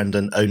of the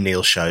Brendan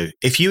O'Neill Show.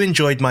 If you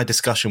enjoyed my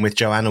discussion with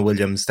Joanna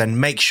Williams, then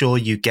make sure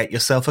you get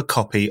yourself a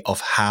copy of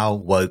How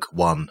Woke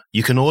Won.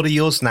 You can order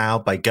yours now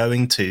by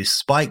going to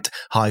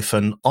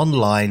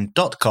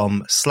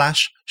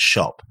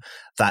spiked-online.com/shop.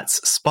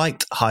 That's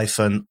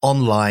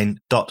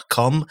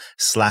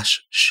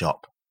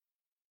spiked-online.com/shop.